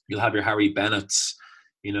 you'll have your Harry Bennett's,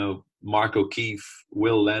 Mark O'Keefe,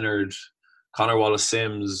 Will Leonard, Connor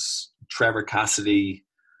Wallace-Sims, Trevor Cassidy,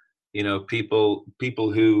 people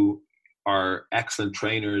who are excellent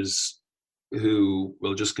trainers who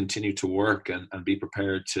will just continue to work and be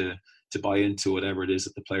prepared to buy into whatever it is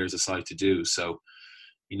that the players decide to do. So,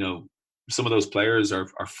 some of those players are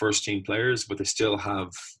first team players, but they still have,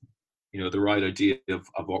 the right idea of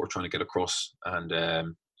what we're trying to get across.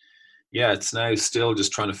 And it's now still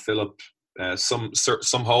just trying to fill up some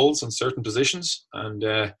holes in certain positions,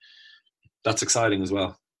 and that's exciting as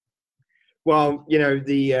well. Well,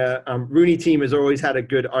 the Rooney team has always had a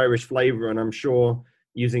good Irish flavour, and I'm sure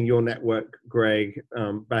using your network, Greg,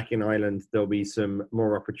 back in Ireland, there'll be some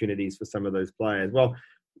more opportunities for some of those players. Well,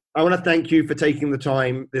 I want to thank you for taking the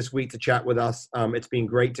time this week to chat with us. It's been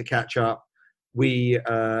great to catch up. We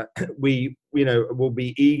will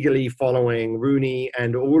be eagerly following Rooney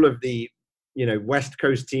and all of the, West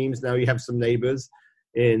Coast teams. Now you have some neighbours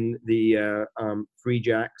in the Free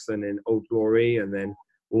Jacks and in Old Glory, and then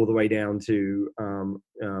all the way down to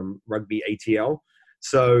Rugby ATL.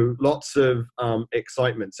 So lots of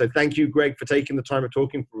excitement. So thank you, Greg, for taking the time of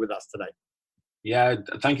talking with us today. Yeah,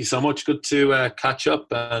 thank you so much. Good to catch up,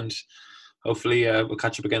 and hopefully we'll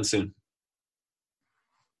catch up again soon.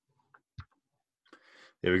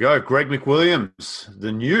 There we go. Greg McWilliams,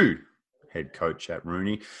 the new head coach at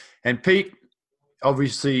Rooney. And Pete,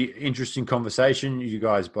 obviously interesting conversation. You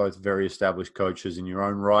guys both very established coaches in your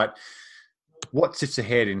own right. What sits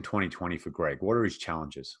ahead in 2020 for Greg? What are his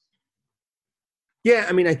challenges? Yeah,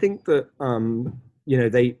 I mean, I think that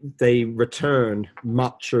they returned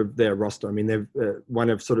much of their roster. I mean, they've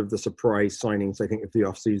one of sort of the surprise signings, I think, of the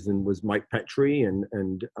offseason was Mike Petrie,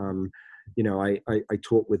 and I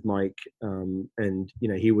talked with Mike, and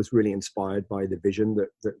he was really inspired by the vision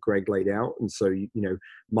that Greg laid out. And so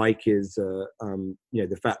Mike is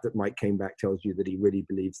the fact that Mike came back tells you that he really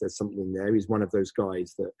believes there's something there. He's one of those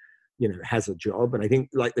guys that has a job. And I think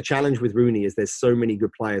like the challenge with Rooney is there's so many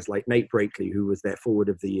good players like Nate Brakely, who was their forward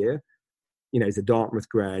of the year. He's a Dartmouth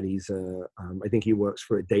grad. He's I think he works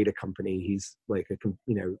for a data company. He's like a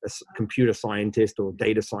computer scientist or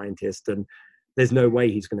data scientist. And there's no way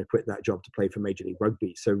he's going to quit that job to play for Major League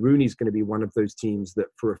Rugby. So Rooney's going to be one of those teams that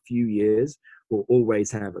for a few years will always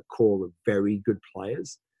have a core of very good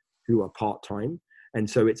players who are part-time. And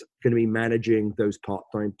so it's going to be managing those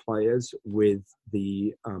part-time players with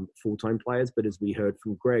the full-time players. But as we heard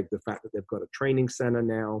from Greg, the fact that they've got a training center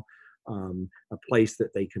now, a place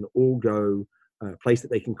that they can all go, a place that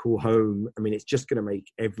they can call home. I mean, it's just going to make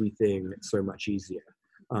everything so much easier.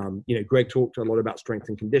 Greg talked a lot about strength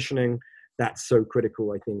and conditioning. That's so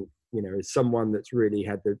critical, I think, as someone that's really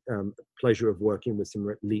had the pleasure of working with some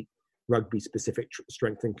elite rugby-specific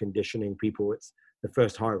strength and conditioning people. It's the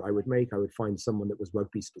first hire I would make. I would find someone that was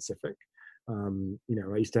rugby-specific.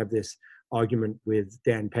 I used to have this argument with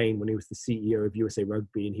Dan Payne when he was the CEO of USA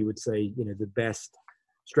Rugby, and he would say, the best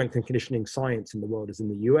strength and conditioning science in the world is in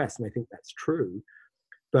the US, and I think that's true.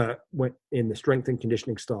 But when in the strength and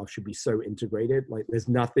conditioning staff should be so integrated. Like there's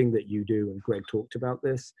nothing that you do, and Greg talked about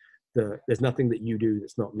this, there's nothing that you do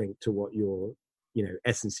that's not linked to what your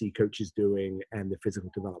S&C coach is doing and the physical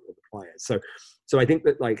development of the players. So I think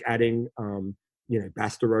that like adding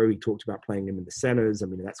Bastareaud, he talked about playing him in the centers. I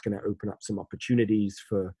mean, that's going to open up some opportunities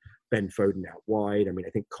for Ben Foden out wide. I mean, I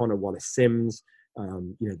think Connor Wallace-Sims,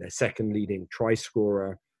 their second leading try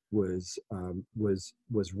scorer was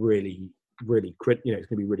really it's going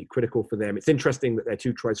to be really critical for them. It's interesting that their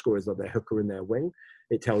two try scorers are their hooker and their wing.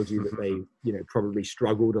 It tells you that they probably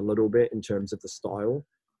struggled a little bit in terms of the style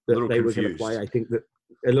that they were going to play. I think that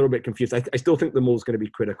a little bit confused. I still think the maul's going to be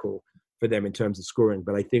critical for them in terms of scoring,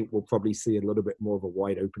 but I think we'll probably see a little bit more of a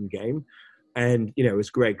wide open game. And, as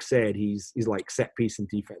Greg said, he's like set piece and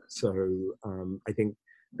defense. So I think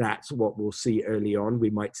that's what we'll see early on. We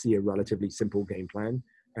might see a relatively simple game plan,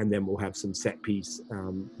 and then we'll have some set piece,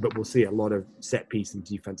 but we'll see a lot of set piece and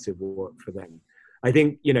defensive work for them. I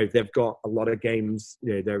think, they've got a lot of games.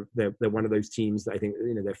 They're one of those teams that I think,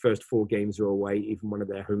 their first 4 games are away. Even one of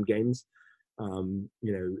their home games,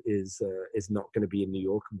 is not going to be in New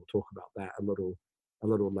York, and we'll talk about that a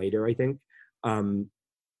little later, I think.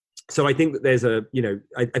 So I think that there's I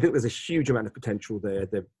think there's a huge amount of potential there.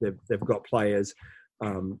 They've got players.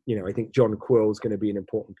 I think John Quill is going to be an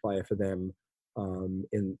important player for them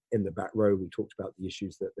in the back row. We talked about the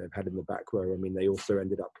issues that they've had in the back row. I mean, they also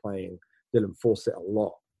ended up playing Dylan Fawcett a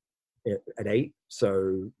lot at 8.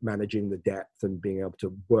 So managing the depth and being able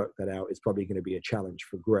to work that out is probably going to be a challenge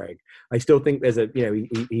for Greg. I still think there's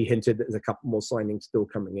he hinted that there's a couple more signings still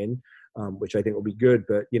coming in, which I think will be good.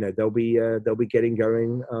 But they'll be getting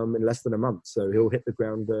going in less than a month, so he'll hit the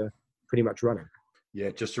ground pretty much running. Yeah,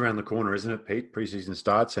 just around the corner, isn't it, Pete? Preseason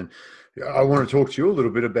starts, and I want to talk to you a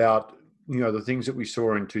little bit about the things that we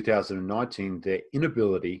saw in 2019, their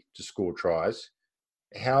inability to score tries.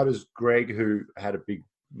 How does Greg, who had a big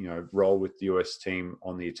role with the US team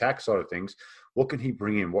on the attack side of things, what can he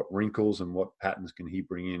bring in? What wrinkles and what patterns can he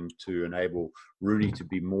bring in to enable Rooney to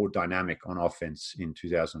be more dynamic on offense in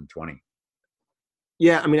 2020?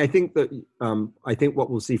 Yeah, I mean, I think that what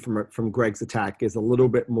we'll see from Greg's attack is a little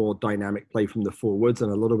bit more dynamic play from the forwards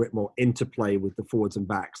and a little bit more interplay with the forwards and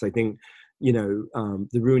backs. I think the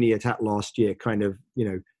Rooney attack last year kind of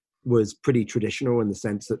was pretty traditional in the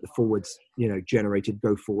sense that the forwards generated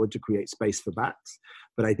go forward to create space for backs.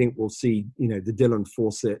 But I think we'll see the Dylan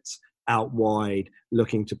Fawcett's out wide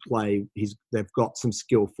looking to play. They've got some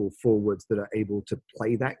skillful forwards that are able to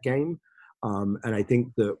play that game. And I think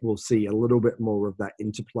that we'll see a little bit more of that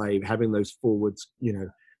interplay, having those forwards,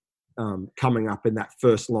 coming up in that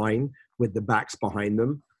first line with the backs behind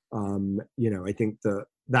them. I think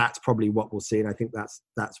that's probably what we'll see. And I think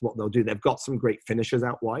that's what they'll do. They've got some great finishers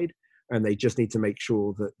out wide, and they just need to make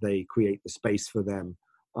sure that they create the space for them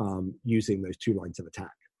using those 2 lines of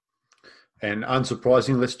attack. And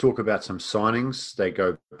unsurprisingly, let's talk about some signings. They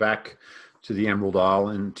go back to the Emerald Isle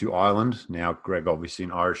and to Ireland. Now, Greg, obviously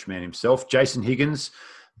an Irishman himself. Jason Higgins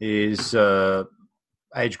is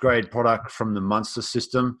age grade product from the Munster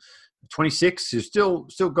system. 26, he's still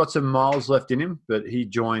got some miles left in him, but he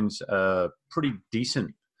joins a pretty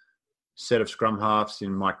decent set of scrum halves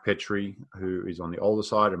in Mike Petrie, who is on the older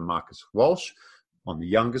side, and Marcus Walsh on the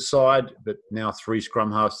younger side, but now 3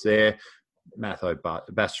 scrum halves there. Matho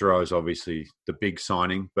Bastareaud is obviously the big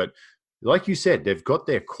signing, but like you said, they've got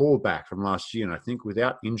their core back from last year, and I think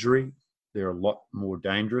without injury, they're a lot more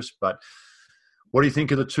dangerous. But what do you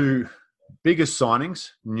think of the 2 biggest signings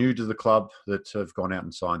new to the club that have gone out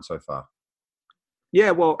and signed so far?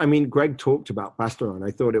 Yeah, well, I mean, Greg talked about Bastareaud, and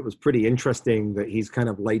I thought it was pretty interesting that he's kind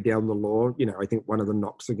of laid down the law. I think one of the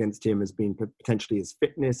knocks against him has been potentially his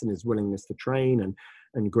fitness and his willingness to train.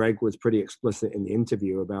 And Greg was pretty explicit in the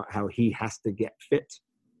interview about how he has to get fit,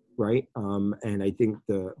 right? And I think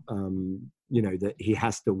that, that he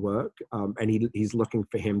has to work, and he's looking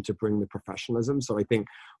for him to bring the professionalism. So I think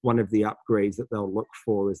one of the upgrades that they'll look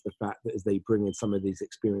for is the fact that as they bring in some of these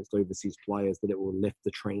experienced overseas players, that it will lift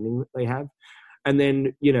the training that they have. And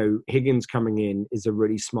then, Higgins coming in is a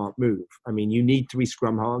really smart move. I mean, you need 3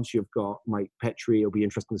 scrum halves. You've got Mike Petrie. It'll be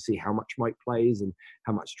interesting to see how much Mike plays and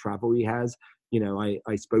how much travel he has.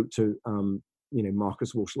 I spoke to,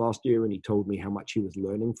 Marcus Walsh last year, and he told me how much he was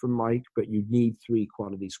learning from Mike, but you need 3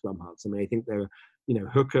 quality scrum halves. I mean, I think they're,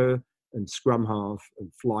 hooker and scrum half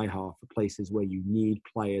and fly half are places where you need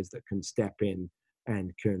players that can step in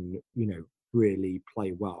and can, really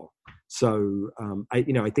play well. So, I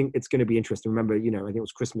think it's going to be interesting. Remember, I think it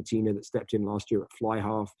was Chris Martina that stepped in last year at fly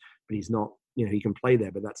half, but he's not, he can play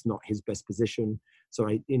there, but that's not his best position. So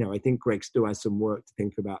I think Greg still has some work to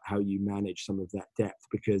think about how you manage some of that depth,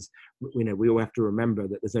 because, we all have to remember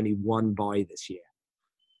that there's only 1 bye this year.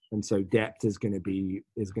 And so depth is going to be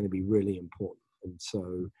really important. And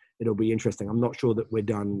so it'll be interesting. I'm not sure that we're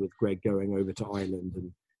done with Greg going over to Ireland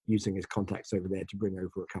and using his contacts over there to bring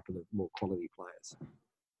over a couple of more quality players.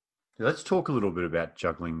 Let's talk a little bit about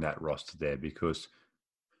juggling that roster there, because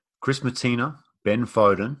Chris Martina, Ben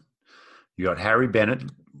Foden, you got Harry Bennett,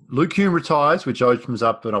 Luke Hume retires, which opens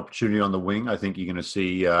up an opportunity on the wing. I think you're going to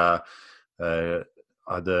see either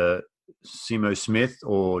Simo Smith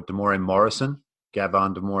or Demore Morrison,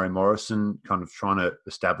 Gavin Demore Morrison, kind of trying to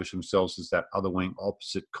establish themselves as that other wing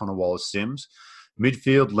opposite Connor Wallace-Sims.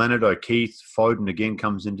 Midfield, Leonard O'Keefe, Foden again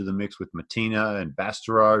comes into the mix with Martina and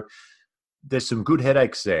Bastareaud. There's some good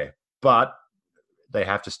headaches there, but they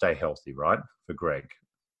have to stay healthy, right, for Greg?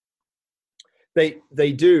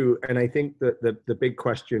 They do, and I think that the big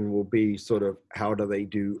question will be sort of how do they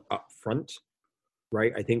do up front,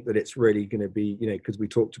 right? I think that it's really going to be, because we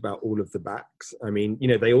talked about all of the backs. I mean,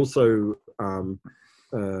 they also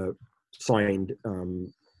signed,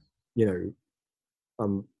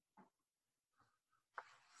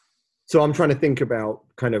 so I'm trying to think about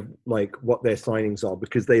kind of like what their signings are,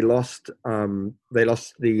 because they lost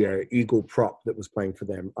the Eagle prop that was playing for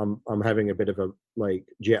them. I'm having a bit of a like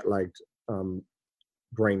jet lagged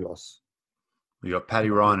brain loss. We got Paddy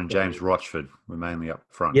Ryan and James Rochford were mainly up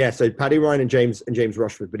front. Yeah, so Paddy Ryan and James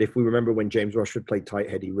Rochford. But if we remember when James Rochford played tight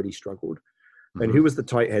head, he really struggled. Mm-hmm. And who was the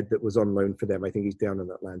tight head that was on loan for them? I think he's down in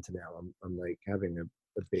Atlanta now. I'm like having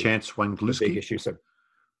a big Chance Wangluski. Big issue. So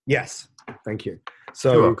yes, thank you.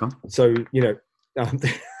 So you're welcome. So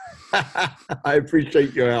I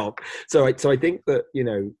appreciate your help. So I think that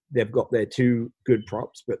they've got their two good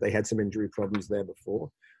props, but they had some injury problems there before.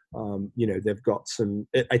 They've got some.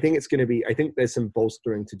 I think it's going to be. I think there's some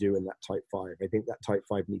bolstering to do in that tight five. I think that tight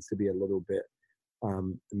five needs to be a little bit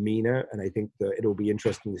meaner, and I think that it'll be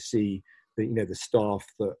interesting to see the staff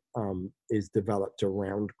that is developed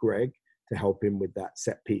around Greg to help him with that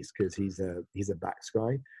set piece, because he's a backs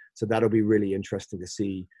guy. So that'll be really interesting to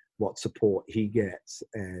see what support he gets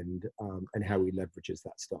and how he leverages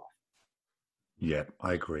that staff. Yeah,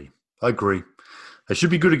 I agree. It should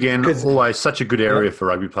be good again. Always such a good area for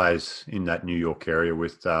rugby players in that New York area,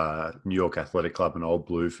 with New York Athletic Club and Old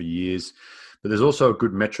Blue for years. But there's also a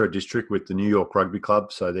good metro district with the New York Rugby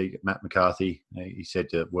Club. So Matt McCarthy, he said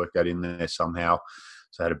to work that in there somehow.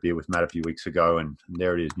 So I had a beer with Matt a few weeks ago, and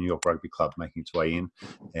there it is, New York Rugby Club making its way in.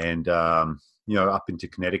 And, up into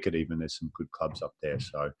Connecticut even, there's some good clubs up there.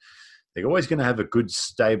 So they're always going to have a good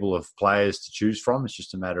stable of players to choose from. It's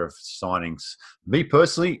just a matter of signings. Me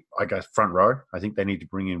personally, I go front row. I think they need to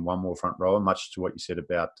bring in one more front rower, much to what you said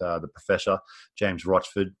about the professor, James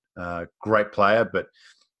Rochford. Great player, but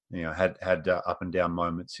had up and down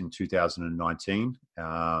moments in 2019.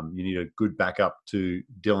 You need a good backup to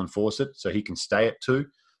Dylan Fawcett so he can stay at 2.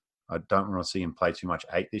 I don't want to see him play too much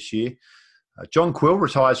 8 this year. John Quill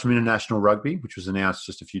retires from international rugby, which was announced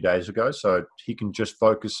just a few days ago. So he can just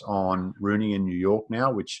focus on Rooney in New York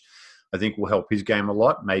now, which I think will help his game a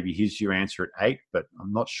lot. Maybe he's your answer at 8, but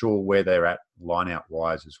I'm not sure where they're at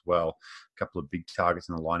line-out-wise as well. A couple of big targets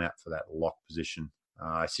in the line-out for that lock position.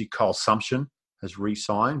 I see Kyle Sumption has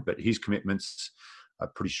re-signed, but his commitments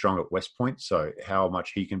are pretty strong at West Point. So how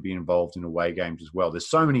much he can be involved in away games as well. There's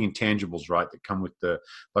so many intangibles, right, that come with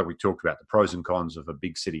like we talked about, the pros and cons of a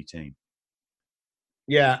big city team.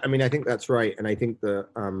 Yeah, I mean, I think that's right. And I think that,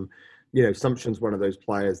 Sumption's one of those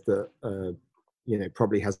players that,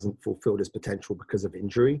 probably hasn't fulfilled his potential because of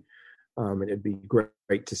injury. And it'd be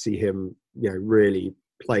great to see him, really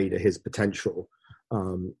play to his potential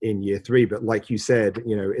in year 3. But like you said,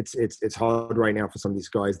 it's hard right now for some of these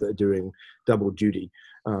guys that are doing double duty,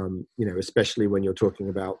 especially when you're talking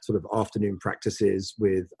about sort of afternoon practices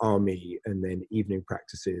with Army and then evening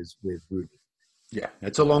practices with Rudy. Yeah,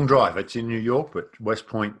 it's a long drive. It's in New York, but West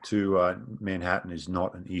Point to Manhattan is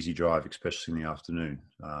not an easy drive, especially in the afternoon.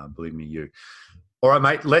 Believe me, you. All right,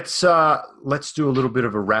 mate. Let's do a little bit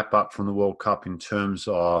of a wrap up from the World Cup in terms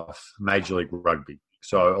of Major League Rugby.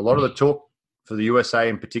 So a lot of the talk for the USA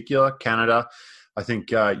in particular, Canada. I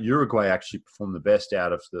think Uruguay actually performed the best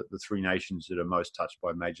out of the 3 nations that are most touched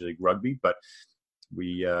by Major League Rugby. But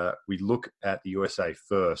we look at the USA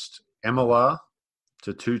first. MLR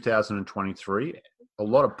to 2023. A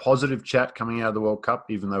lot of positive chat coming out of the World Cup,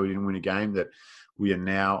 even though we didn't win a game, that we are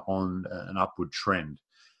now on an upward trend.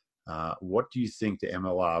 What do you think the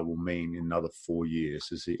MLR will mean in another 4 years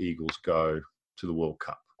as the Eagles go to the World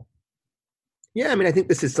Cup? Yeah, I mean, I think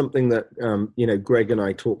this is something that, Greg and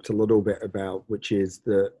I talked a little bit about, which is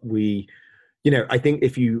that we, I think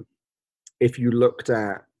if you looked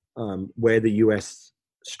at where the US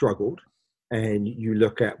struggled, and you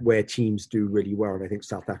look at where teams do really well, and I think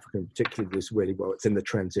South Africa in particular does really well, it's in the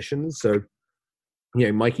transitions. So,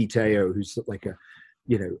 Mikey Teo, who's like a,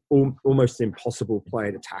 almost impossible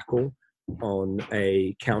player to tackle on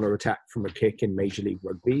a counter-attack from a kick in Major League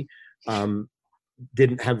Rugby,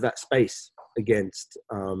 didn't have that space against,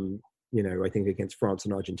 I think against France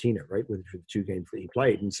and Argentina, right, with the 2 games that he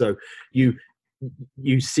played. And so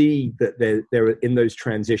you see that there are in those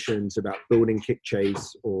transitions about building kick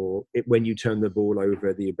chase, or when you turn the ball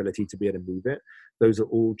over, the ability to be able to move it. Those are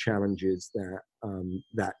all challenges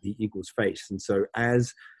that the Eagles face. And so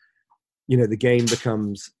as the game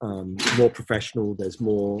becomes more professional, there's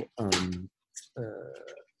more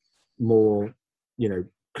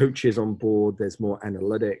coaches on board, there's more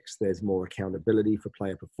analytics, there's more accountability for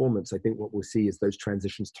player performance. I think what we'll see is those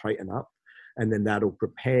transitions tighten up, and then that'll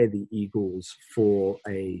prepare the Eagles for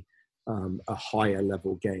a higher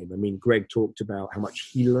level game. I mean, Greg talked about how much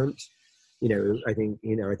he learned. I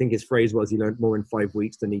think his phrase was he learned more in 5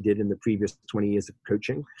 weeks than he did in the previous 20 years of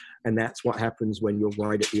coaching. And that's what happens when you're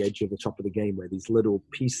right at the edge of the top of the game, where these little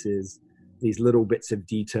pieces, these little bits of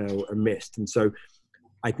detail are missed. And so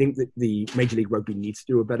I think that the Major League Rugby needs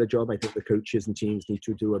to do a better job. I think the coaches and teams need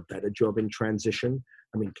to do a better job in transition.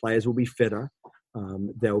 I mean, players will be fitter.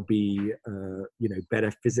 They'll be,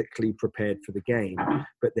 better physically prepared for the game,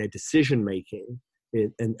 but their decision-making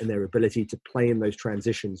and their ability to play in those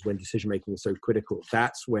transitions when decision-making is so critical,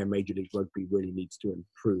 that's where Major League Rugby really needs to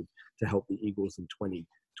improve to help the Eagles in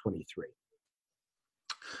 2023.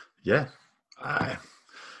 Yeah.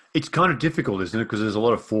 It's kind of difficult, isn't it? Because there's a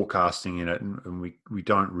lot of forecasting in it, and we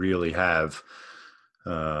don't really have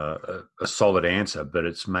a solid answer, but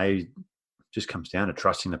just comes down to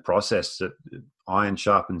trusting the process that iron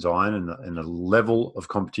sharpens iron, and the level of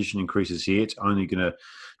competition increases here. It's only going to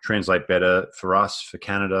translate better for us, for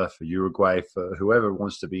Canada, for Uruguay, for whoever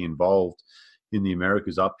wants to be involved in the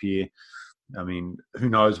Americas up here. I mean, who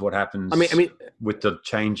knows what happens with the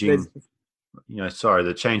changing,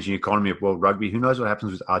 the changing economy of world rugby. Who knows what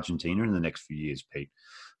happens with Argentina in the next few years, Pete?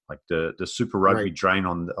 Like the Super Rugby drain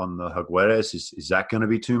on the Jaguares, is that going to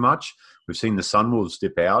be too much? We've seen the Sunwolves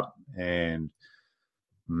dip out, and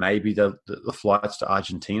maybe the flights to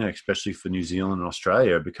Argentina, especially for New Zealand and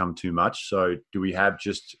Australia, become too much. So do we have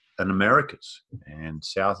just an Americas and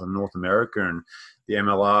South and North America, and the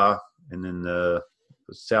MLR, and then the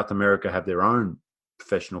South America have their own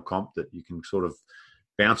professional comp that you can sort of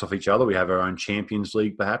bounce off each other? We have our own Champions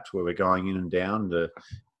League, perhaps, where we're going in and down to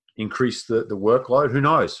increase the workload. Who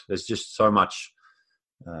knows? There's just so much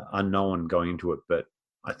unknown going into it. But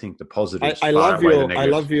I think the positives I love your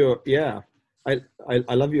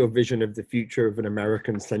vision of the future of an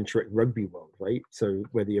American-centric rugby world, right? So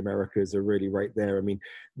where the Americas are really right there. I mean,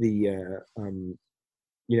 the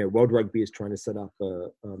World Rugby is trying to set up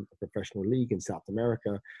a professional league in South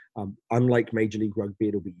America. Unlike Major League Rugby,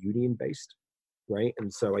 it'll be union-based, right?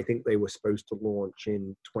 And so I think they were supposed to launch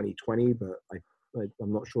in 2020, but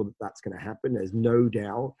I'm not sure that that's going to happen. There's no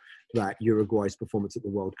doubt that Uruguay's performance at the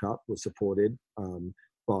World Cup was supported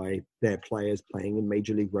by their players playing in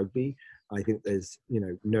Major League Rugby. I think there's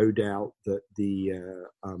no doubt that the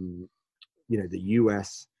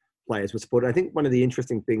US players were supported. I think one of the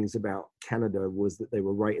interesting things about Canada was that they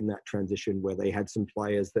were right in that transition where they had some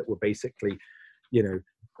players that were basically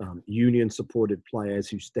union supported players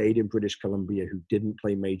who stayed in British Columbia, who didn't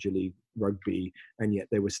play Major League Rugby, and yet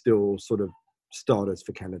they were still sort of starters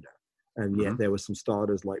for Canada. And yet there were some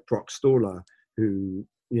starters like Brock Stoller who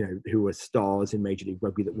were stars in Major League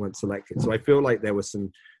Rugby that weren't selected. So I feel like there was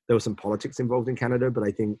some politics involved in Canada, but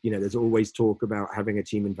I think there's always talk about having a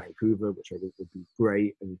team in Vancouver, which I think would be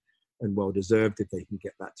great and well deserved if they can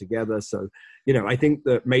get that together. So I think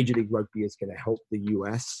that Major League Rugby is going to help the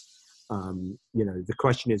US. The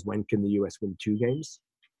question is, when can the US win 2 games?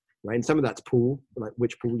 Right, and some of that's pool, like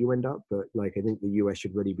which pool you end up, but I think the US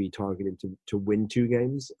should really be targeted to win 2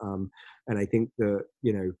 games. And I think that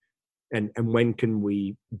and when can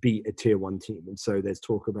we beat a tier 1 team? And so there's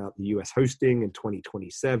talk about the US hosting in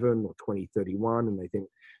 2027 or 2031, and I think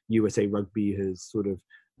USA Rugby has sort of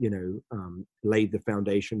laid the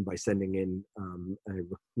foundation by sending in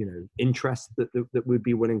interest that would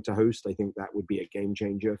be willing to host. I think that would be a game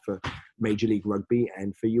changer for Major League Rugby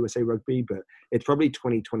and for USA Rugby, but it's probably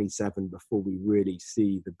 2027 before we really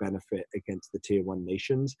see the benefit against the tier 1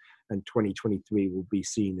 nations, and 2023 will be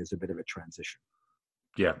seen as a bit of a transition.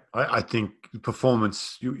 Yeah, I think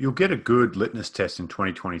performance, you'll get a good litmus test in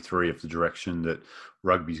 2023 of the direction that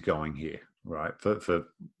rugby's going here, right? For the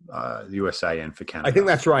USA and for Canada. I think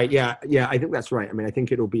that's right. Yeah, I think that's right. I mean, I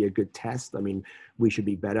think it'll be a good test. I mean, we should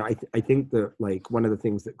be better. I think that one of the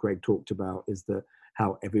things that Greg talked about is that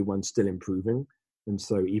how everyone's still improving. And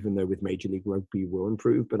so even though with Major League Rugby we'll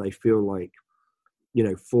improve, but I feel like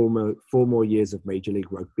 4 more years of Major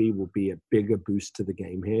League Rugby will be a bigger boost to the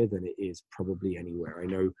game here than it is probably anywhere. I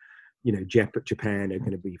know, Japan are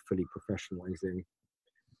going to be fully professionalizing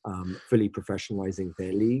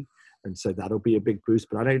their league, and so that'll be a big boost.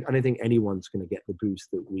 But I don't think anyone's going to get the boost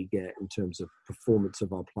that we get in terms of performance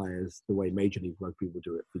of our players the way Major League Rugby will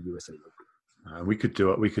do it for USA Rugby. We could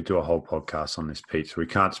do it. We could do a whole podcast on this, Pete. So we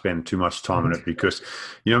can't spend too much time on it because,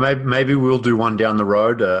 maybe we'll do one down the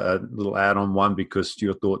road, a little add-on one, because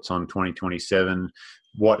your thoughts on 2027,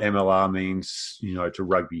 what MLR means, to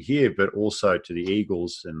rugby here, but also to the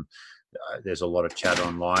Eagles, and There's a lot of chat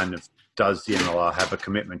online of, does the MLR have a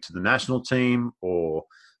commitment to the national team, or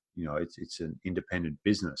it's an independent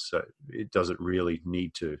business, so it doesn't really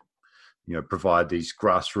need to provide these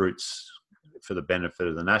grassroots for the benefit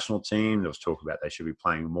of the national team. There was talk about they should be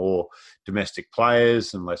playing more domestic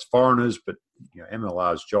players and less foreigners, but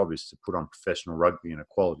MLR's job is to put on professional rugby and a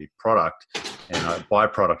quality product, and a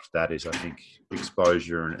byproduct of that is, I think,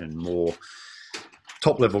 exposure and more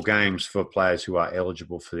top-level games for players who are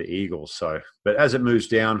eligible for the Eagles. So, but as it moves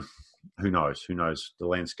down, who knows? The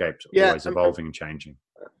landscape's always evolving and changing.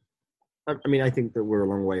 I mean, I think that we're a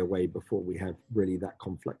long way away before we have really that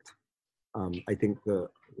conflict. I think that,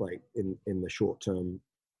 like in the short term,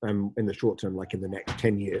 like in the next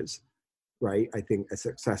 10 years, right? I think a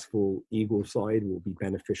successful Eagle side will be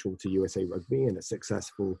beneficial to USA Rugby, and a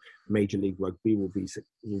successful Major League Rugby will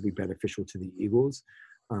be beneficial to the Eagles.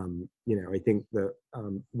 I think that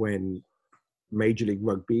when Major League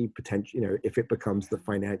Rugby potentially, if it becomes the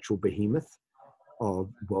financial behemoth of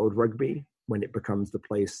world rugby, when it becomes the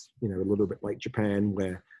place, a little bit like Japan,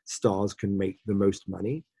 where stars can make the most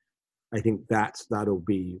money, I think that'll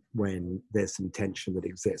be when there's some tension that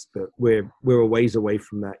exists. But we're a ways away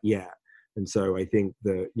from that yet. And so I think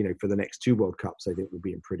that, for the next 2 World Cups, I think we'll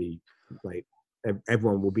be in pretty, like,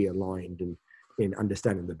 everyone will be aligned in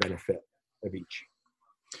understanding the benefit of each.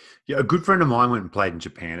 Yeah, a good friend of mine went and played in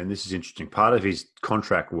Japan, and this is interesting. Part of his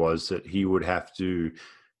contract was that he would have to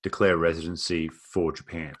declare residency for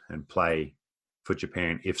Japan and play for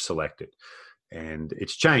Japan if selected. And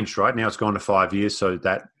it's changed, right? Now it's gone to 5 years, so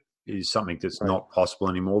that is something that's not possible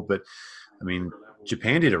anymore. But, I mean,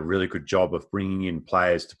 Japan did a really good job of bringing in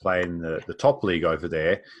players to play in the top league over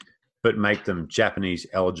there, but make them Japanese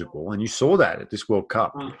eligible. And you saw that at this World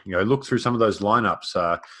Cup. Look through some of those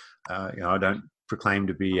lineups. I don't proclaim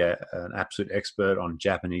to be an absolute expert on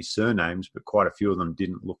Japanese surnames, but quite a few of them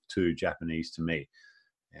didn't look too Japanese to me.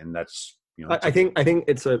 And that's, I think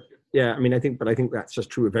it's I think that's just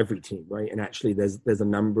true of every team, right? And actually there's a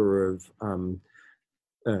number of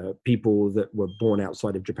people that were born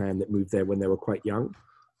outside of Japan that moved there when they were quite young.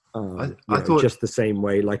 I thought just the same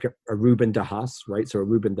way, like a Ruben De Haas, right? So a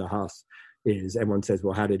Ruben De Haas is, everyone says,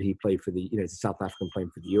 well, how did he play for the, it's a South African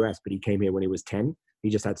playing for the US, but he came here when he was 10. He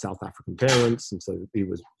just had South African parents, and so he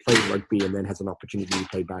was playing rugby and then has an opportunity to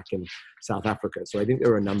play back in South Africa. So I think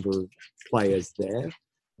there are a number of players there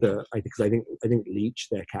that I think Leach,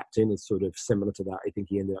 their captain, is sort of similar to that. I think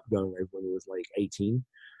he ended up going over when he was like 18.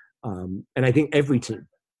 And I think every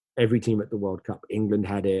team at the World Cup, England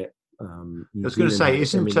had it. I was going to say,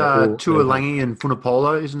 isn't Tuolangi and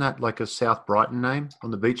Funapolo, isn't that like a South Brighton name on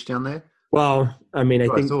the beach down there? Well, I mean, I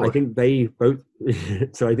think they both.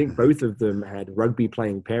 So I think both of them had rugby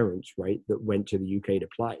playing parents, right, that went to the UK to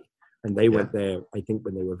play, and they went there, I think,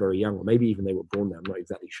 when they were very young, or maybe even they were born there. I'm not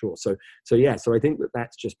exactly sure. So I think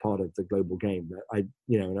that's just part of the global game. That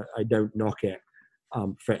I don't knock it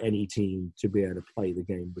for any team to be able to play the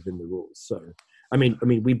game within the rules. So I mean,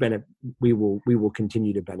 we will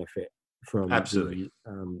continue to benefit from absolutely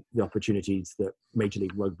the opportunities that Major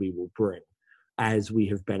League Rugby will bring, as we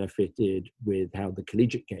have benefited with how the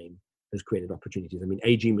collegiate game has created opportunities. I mean,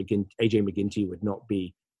 AJ McGinty would not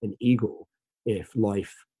be an Eagle if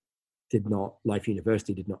Life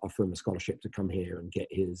University did not offer him a scholarship to come here and get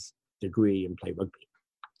his degree and play rugby.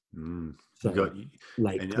 So,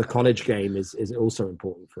 the college game is also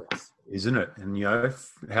important for us, isn't it? And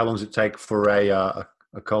how long does it take for a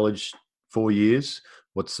college? 4 years.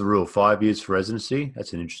 What's the rule? 5 years for residency.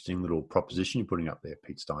 That's an interesting little proposition you're putting up there,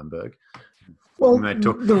 Pete Steinberg. Well, we may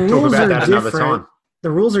talk about that another time. The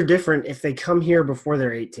rules are different if they come here before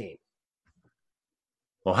they're 18.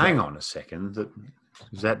 Well, hang on a second.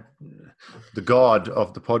 Is that the god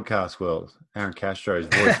of the podcast world, Aaron Castro's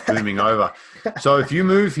voice booming over? So if you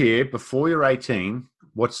move here before you're 18,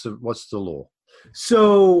 what's the law?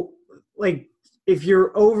 So, like, if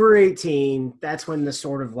you're over 18, that's when the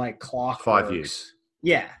sort of like clock 5 works. Years.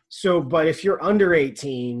 Yeah. So, but if you're under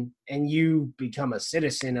 18 and you become a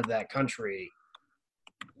citizen of that country,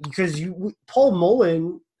 because Paul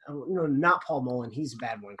Mullen, not Paul Mullen, he's a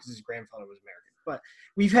bad one because his grandfather was American. But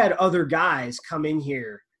we've had other guys come in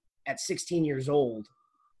here at 16 years old.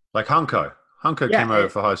 Like Hunko. Hunko came over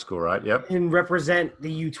for high school, right? Yep. And represent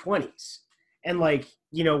the U20s. And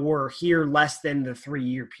we're here less than the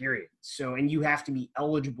 3-year period. So, and you have to be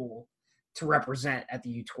eligible to represent at the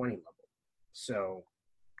U20 level. So.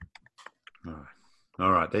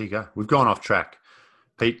 All right. There you go. We've gone off track.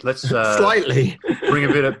 Pete, let's slightly bring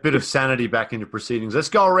a bit of sanity back into proceedings. Let's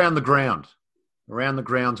go around the grounds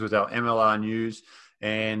with our MLR news.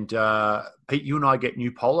 And Pete, you and I get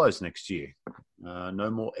new polos next year. No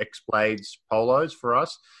more X-Blades polos for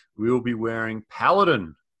us. We will be wearing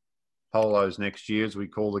Paladin polos next year, as we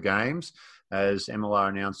call the games, as MLR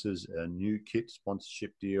announces a new kit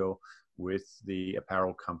sponsorship deal with the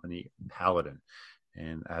apparel company Paladin.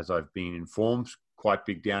 And as I've been informed, quite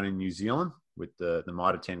big down in New Zealand with the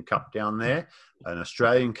Mitre 10 Cup down there, an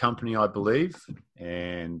Australian company, I believe,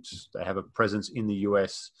 and they have a presence in the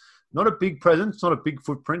US. Not a big presence, not a big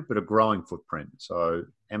footprint, but a growing footprint. So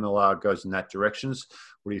MLR goes in that direction.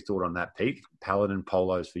 What are your thoughts on that, Pete? Paladin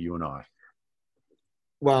polos for you and I.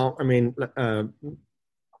 Well, I mean, I've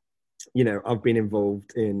been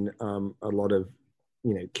involved in a lot of,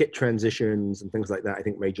 kit transitions and things like that. I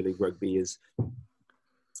think Major League Rugby is,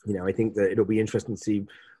 I think that it'll be interesting to see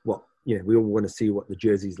what, we all want to see what the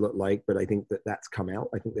jerseys look like, but I think that that's come out.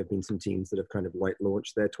 I think there have been some teams that have kind of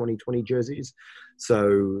launched their 2020 jerseys.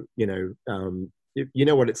 So, you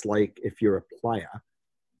know what it's like if you're a player.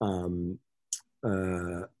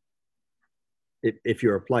 If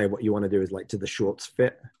you're a player, what you want to do is do the shorts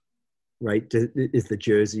fit, right? Is the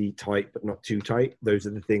jersey tight but not too tight? Those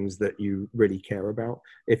are the things that you really care about.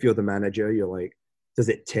 If you're the manager, you're like, does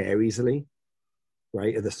it tear easily,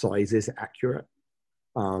 right? Are the sizes accurate?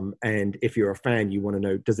 And if you're a fan, you want to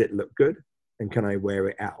know, does it look good? And can I wear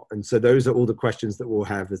it out? And so those are all the questions that we'll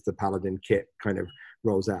have as the Paladin kit kind of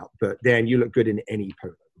rolls out. But Dan, you look good in any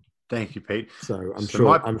polo. Thank you, Pete. So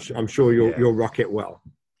I'm sure you'll rock it well.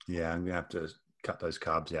 Yeah, I'm gonna have to cut those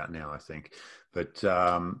carbs out now, I think. But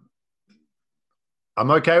I'm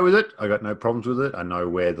okay with it. I got no problems with it. I know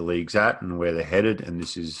where the league's at and where they're headed, and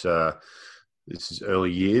this is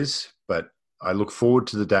early years. But I look forward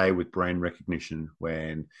to the day with brand recognition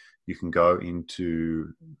when you can go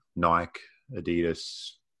into Nike,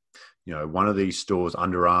 Adidas, one of these stores,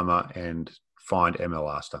 Under Armour, and find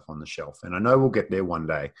MLR stuff on the shelf. And I know we'll get there one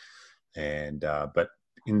day. And but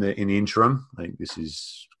in the interim, I think this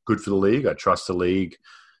is good for the league. I trust the league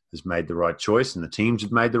has made the right choice, and the teams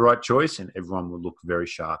have made the right choice, and everyone will look very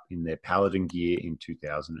sharp in their Paladin gear in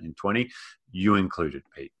 2020, you included,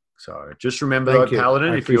 Pete. So just remember, though,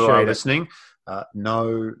 Paladin, if you are listening,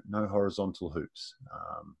 no horizontal hoops,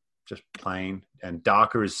 just plain, and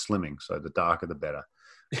darker is slimming. So the darker, the better.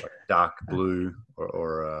 Like dark blue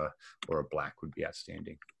or a black would be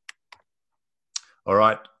outstanding. All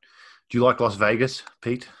right. Do you like Las Vegas,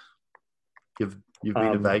 Pete? You've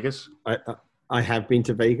been to Vegas? I have been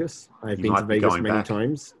to Vegas. I've been to Vegas many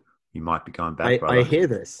times. You might be going back, brother. I hear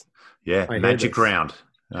this. Yeah, Magic Round.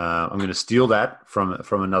 I'm going to steal that from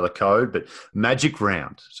another code, but Magic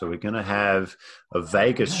Round. So we're going to have a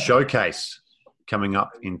Vegas showcase coming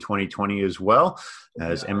up in 2020 as well,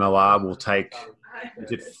 as MLR will take,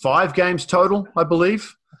 is it 5 games total, I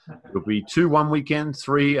believe? It'll be 2 one weekend,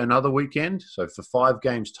 3 another weekend. So for 5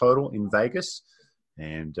 games total in Vegas.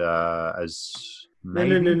 And as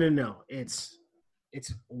maybe... No. It's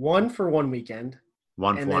 1 for 1 weekend.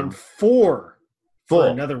 1 for 1. And then 4 for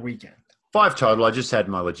another weekend. 5 total. I just had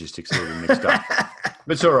my logistics a little mixed up.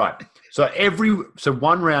 But it's all right. So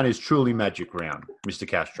one round is truly Magic Round, Mr.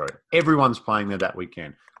 Castro. Everyone's playing there that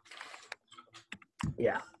weekend.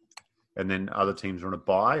 Yeah. And then other teams are on a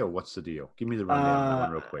bye, or what's the deal? Give me the rundown of that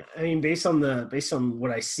one real quick. I mean, based on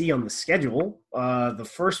what I see on the schedule, the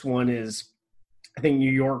first one is, I think,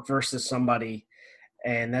 New York versus somebody,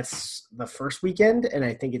 and that's the first weekend, and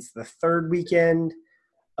I think it's the third weekend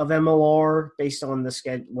of MLR based on the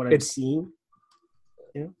schedule. What I've seen.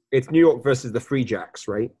 Yeah. It's New York versus the Free Jacks,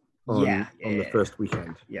 right? On the first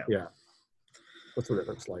weekend. Yeah. That's what it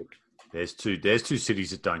looks like. There's two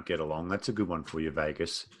cities that don't get along. That's a good one for you,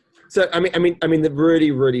 Vegas. So I mean, the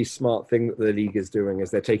really, really smart thing that the league is doing is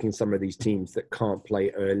they're taking some of these teams that can't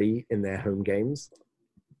play early in their home games,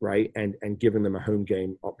 right, and giving them a home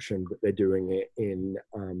game option. But they're doing it in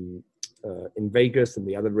Vegas, and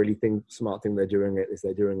the other really smart thing they're doing it is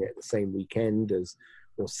they're doing it the same weekend as,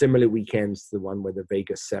 or similar weekends to the one where the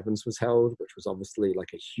Vegas Sevens was held, which was obviously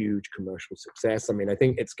like a huge commercial success. I mean, I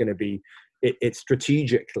think it's going to be, it's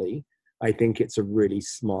strategically, I think it's a really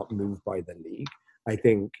smart move by the league. I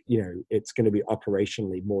think, it's going to be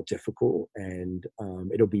operationally more difficult, and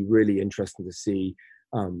it'll be really interesting to see,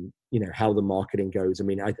 how the marketing goes. I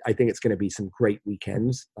mean, I think it's going to be some great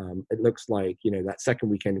weekends. It looks like, that second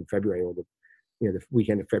weekend in February, or the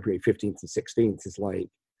weekend of February 15th and 16th is like,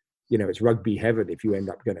 it's rugby heaven if you end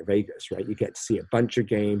up going to Vegas, right? You get to see a bunch of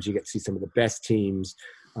games. You get to see some of the best teams.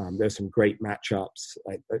 There's some great matchups.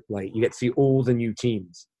 Like you get to see all the new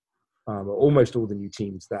teams, almost all the new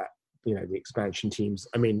teams that, the expansion teams.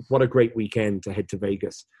 I mean, what a great weekend to head to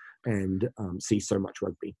Vegas and see so much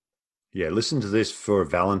rugby. Yeah, listen to this for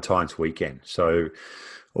Valentine's weekend. So,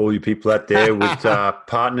 all you people out there with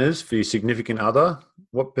partners for your significant other,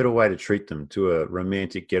 what better way to treat them to a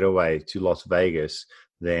romantic getaway to Las Vegas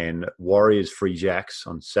than Warriors Free Jacks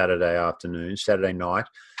on Saturday night,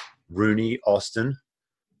 Rooney, Austin,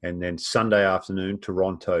 and then Sunday afternoon,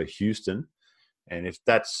 Toronto, Houston. And if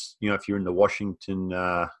that's, if you're in the Washington,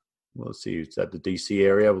 let's see, it's at the DC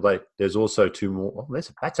area, there's also two more. Well,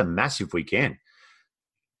 that's a massive weekend.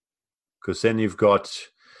 Because then you've got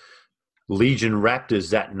Legion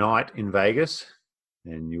Raptors that night in Vegas,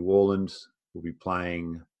 and New Orleans will be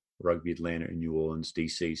playing Rugby Atlanta in New Orleans,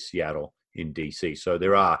 DC, Seattle in DC. So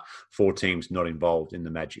there are 4 teams not involved in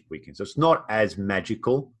the Magic weekend. So it's not as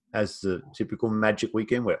magical as the typical Magic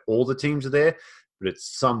weekend where all the teams are there, but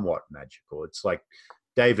it's somewhat magical. It's like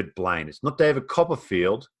David Blaine. It's not David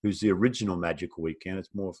Copperfield, who's the original Magical weekend.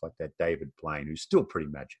 It's more of like that David Blaine, who's still pretty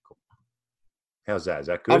magical. How's that? Is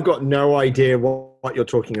that good? I've got no idea what you're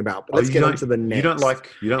talking about. But let's get on to the next.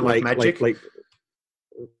 You don't like magic?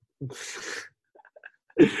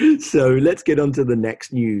 So let's get on to the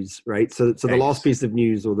next news, right? So the last piece of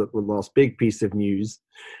news, or the last big piece of news,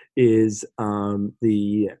 is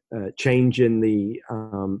the change in the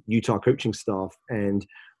Utah coaching staff, and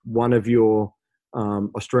one of your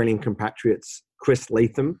Australian compatriots, Chris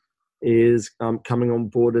Latham, is coming on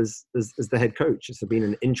board as the head coach. It's been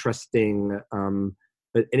an interesting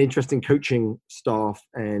coaching staff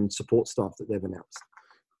and support staff that they've announced.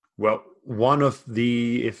 Well, one of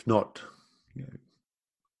the, if not,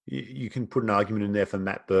 you can put an argument in there for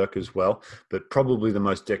Matt Burke as well, but probably the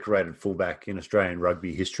most decorated fullback in Australian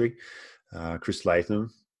rugby history, Chris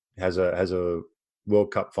Latham, has a World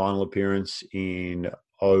Cup final appearance in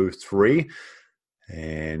 2003,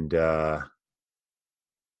 and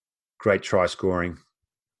great try scoring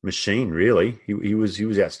machine. Really, he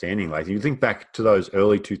was outstanding. Like, you think back to those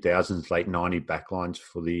early 2000s, late 90s backlines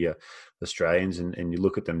for the Australians, and you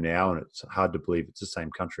look at them now, and it's hard to believe it's the same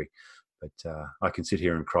country. But I can sit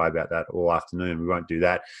here and cry about that all afternoon. We won't do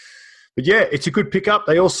that. But yeah, it's a good pickup.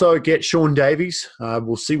 They also get Sean Davies.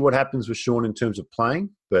 We'll see what happens with Sean in terms of playing,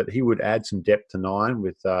 but he would add some depth to 9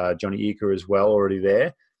 with Johnny Ika as well already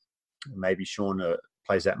there. Maybe Sean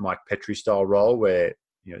plays that Mike Petrie style role where,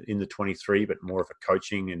 in the 23, but more of a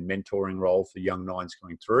coaching and mentoring role for young 9s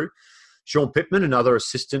going through. Sean Pittman, another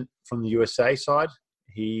assistant from the USA side,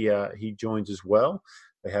 he joins as well.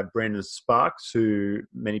 They have Brandon Sparks, who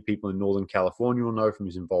many people in Northern California will know from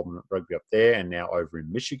his involvement at rugby up there, and now over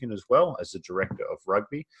in Michigan as well as the director of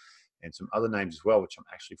rugby, and some other names as well, which I'm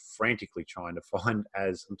actually frantically trying to find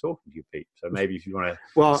as I'm talking to you, Pete. So maybe if you want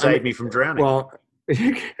to save me from drowning. Well,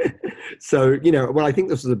 so, I think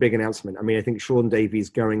this was a big announcement. I think Sean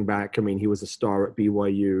Davies going back, he was a star at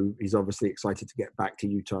BYU. He's obviously excited to get back to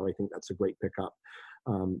Utah. I think that's a great pickup.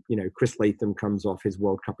 Chris Latham comes off his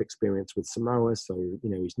World Cup experience with Samoa. So,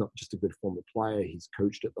 he's not just a good former player. He's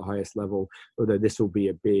coached at the highest level, although this will be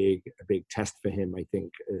a big test for him, I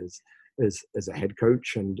think, as a head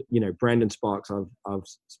coach. And, Brandon Sparks, I've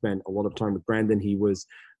spent a lot of time with Brandon. He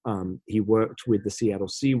worked with the Seattle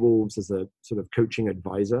Seawolves as a sort of coaching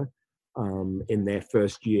advisor in their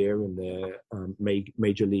first year in their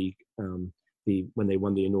major league, when they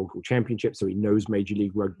won the inaugural championship. So he knows Major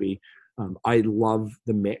League Rugby. I love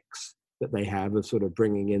the mix that they have of sort of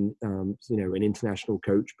bringing in, an international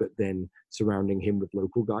coach, but then surrounding him with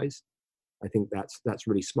local guys. I think that's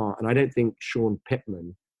really smart. And I don't think Sean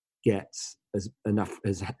Pittman has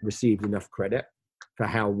received enough credit for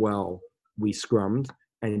how well we scrummed.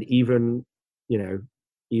 And even in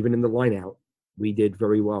the line-out, we did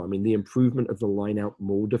very well. The improvement of the line-out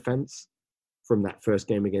maul defense from that first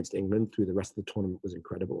game against England through the rest of the tournament was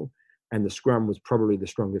incredible. And the scrum was probably the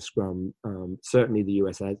strongest scrum, certainly the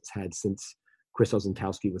US has had since Chris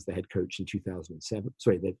Ozentowski was the head coach in 2007.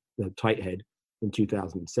 Sorry, the tight head in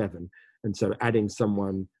 2007. And so adding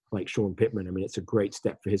someone like Sean Pittman, it's a great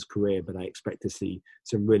step for his career, but I expect to see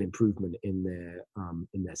some real improvement in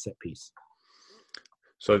their set piece.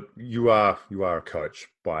 So you are a coach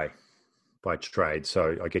by trade,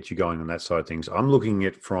 so I get you going on that side of things. I'm looking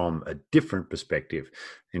at it from a different perspective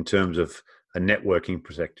in terms of a networking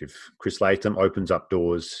perspective. Chris Latham opens up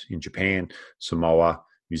doors in Japan, Samoa,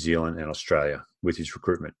 New Zealand, and Australia with his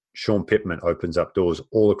recruitment. Sean Pittman opens up doors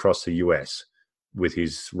all across the US with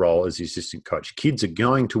his role as the assistant coach. Kids are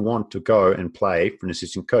going to want to go and play for an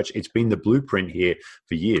assistant coach. It's been the blueprint here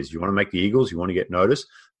for years. You want to make the Eagles, you want to get noticed,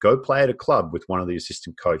 go play at a club with one of the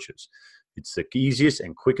assistant coaches. It's the easiest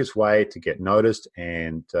and quickest way to get noticed.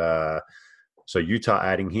 And so Utah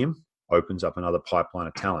adding him opens up another pipeline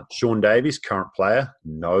of talent. Sean Davies, current player,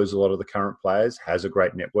 knows a lot of the current players, has a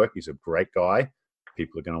great network. He's a great guy,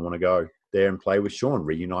 people are going to want to go there and play with Sean,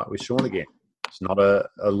 reunite with Sean again. It's not a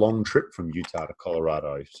long trip from Utah to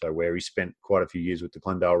Colorado. So where he spent quite a few years with the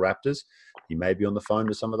Glendale Raptors, he may be on the phone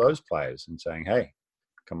to some of those players and saying, hey,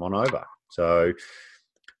 come on over. So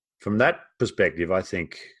from that perspective, I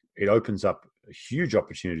think it opens up huge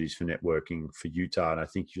opportunities for networking for Utah. And I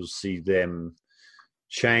think you'll see them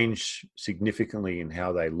change significantly in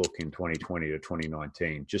how they look in 2020 to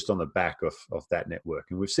 2019, just on the back of that network.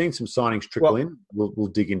 And we've seen some signings trickle in. We'll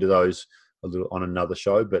dig into those a little on another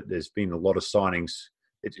show, but there's been a lot of signings.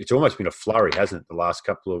 It's almost been a flurry, hasn't it? The last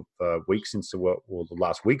couple of weeks since the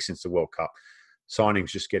last week since the World Cup, signings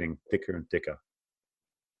just getting thicker and thicker.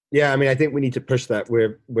 Yeah, I mean, I think we need to push that.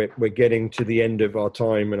 We're getting to the end of our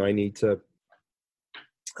time, and I need to.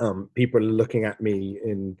 People are looking at me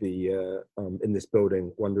in this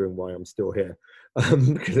building, wondering why I'm still here,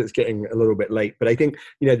 because it's getting a little bit late. But I think,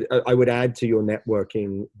 I would add to your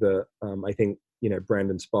networking that I think,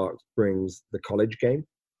 Brandon Sparks brings the college game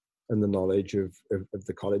and the knowledge of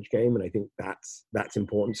the college game. And I think that's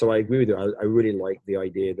important. So I agree with you. I really like the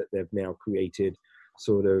idea that they've now created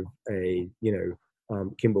sort of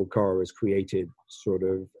Kimball Carr has created sort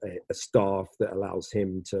of a staff that allows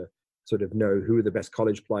him to sort of know who are the best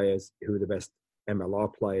college players, who are the best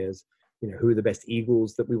MLR players, who are the best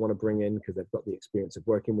Eagles that we want to bring in because they've got the experience of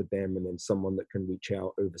working with them, and then someone that can reach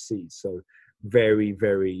out overseas. So very,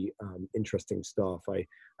 very interesting stuff.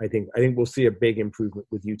 I think we'll see a big improvement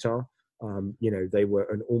with Utah. They were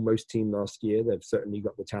an almost team last year. They've certainly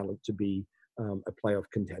got the talent to be a playoff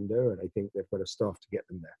contender, and I think they've got a staff to get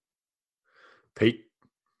them there. Pete,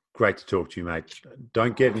 great to talk to you, mate.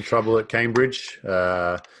 Don't get in trouble at Cambridge.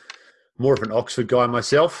 More of an Oxford guy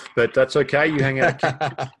myself, but that's okay. You hang out at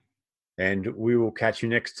Cambridge. And we will catch you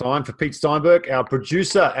next time. For Pete Steinberg, our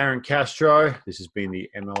producer, Aaron Castro, this has been the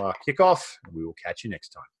MLR Kickoff, and we will catch you next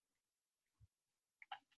time.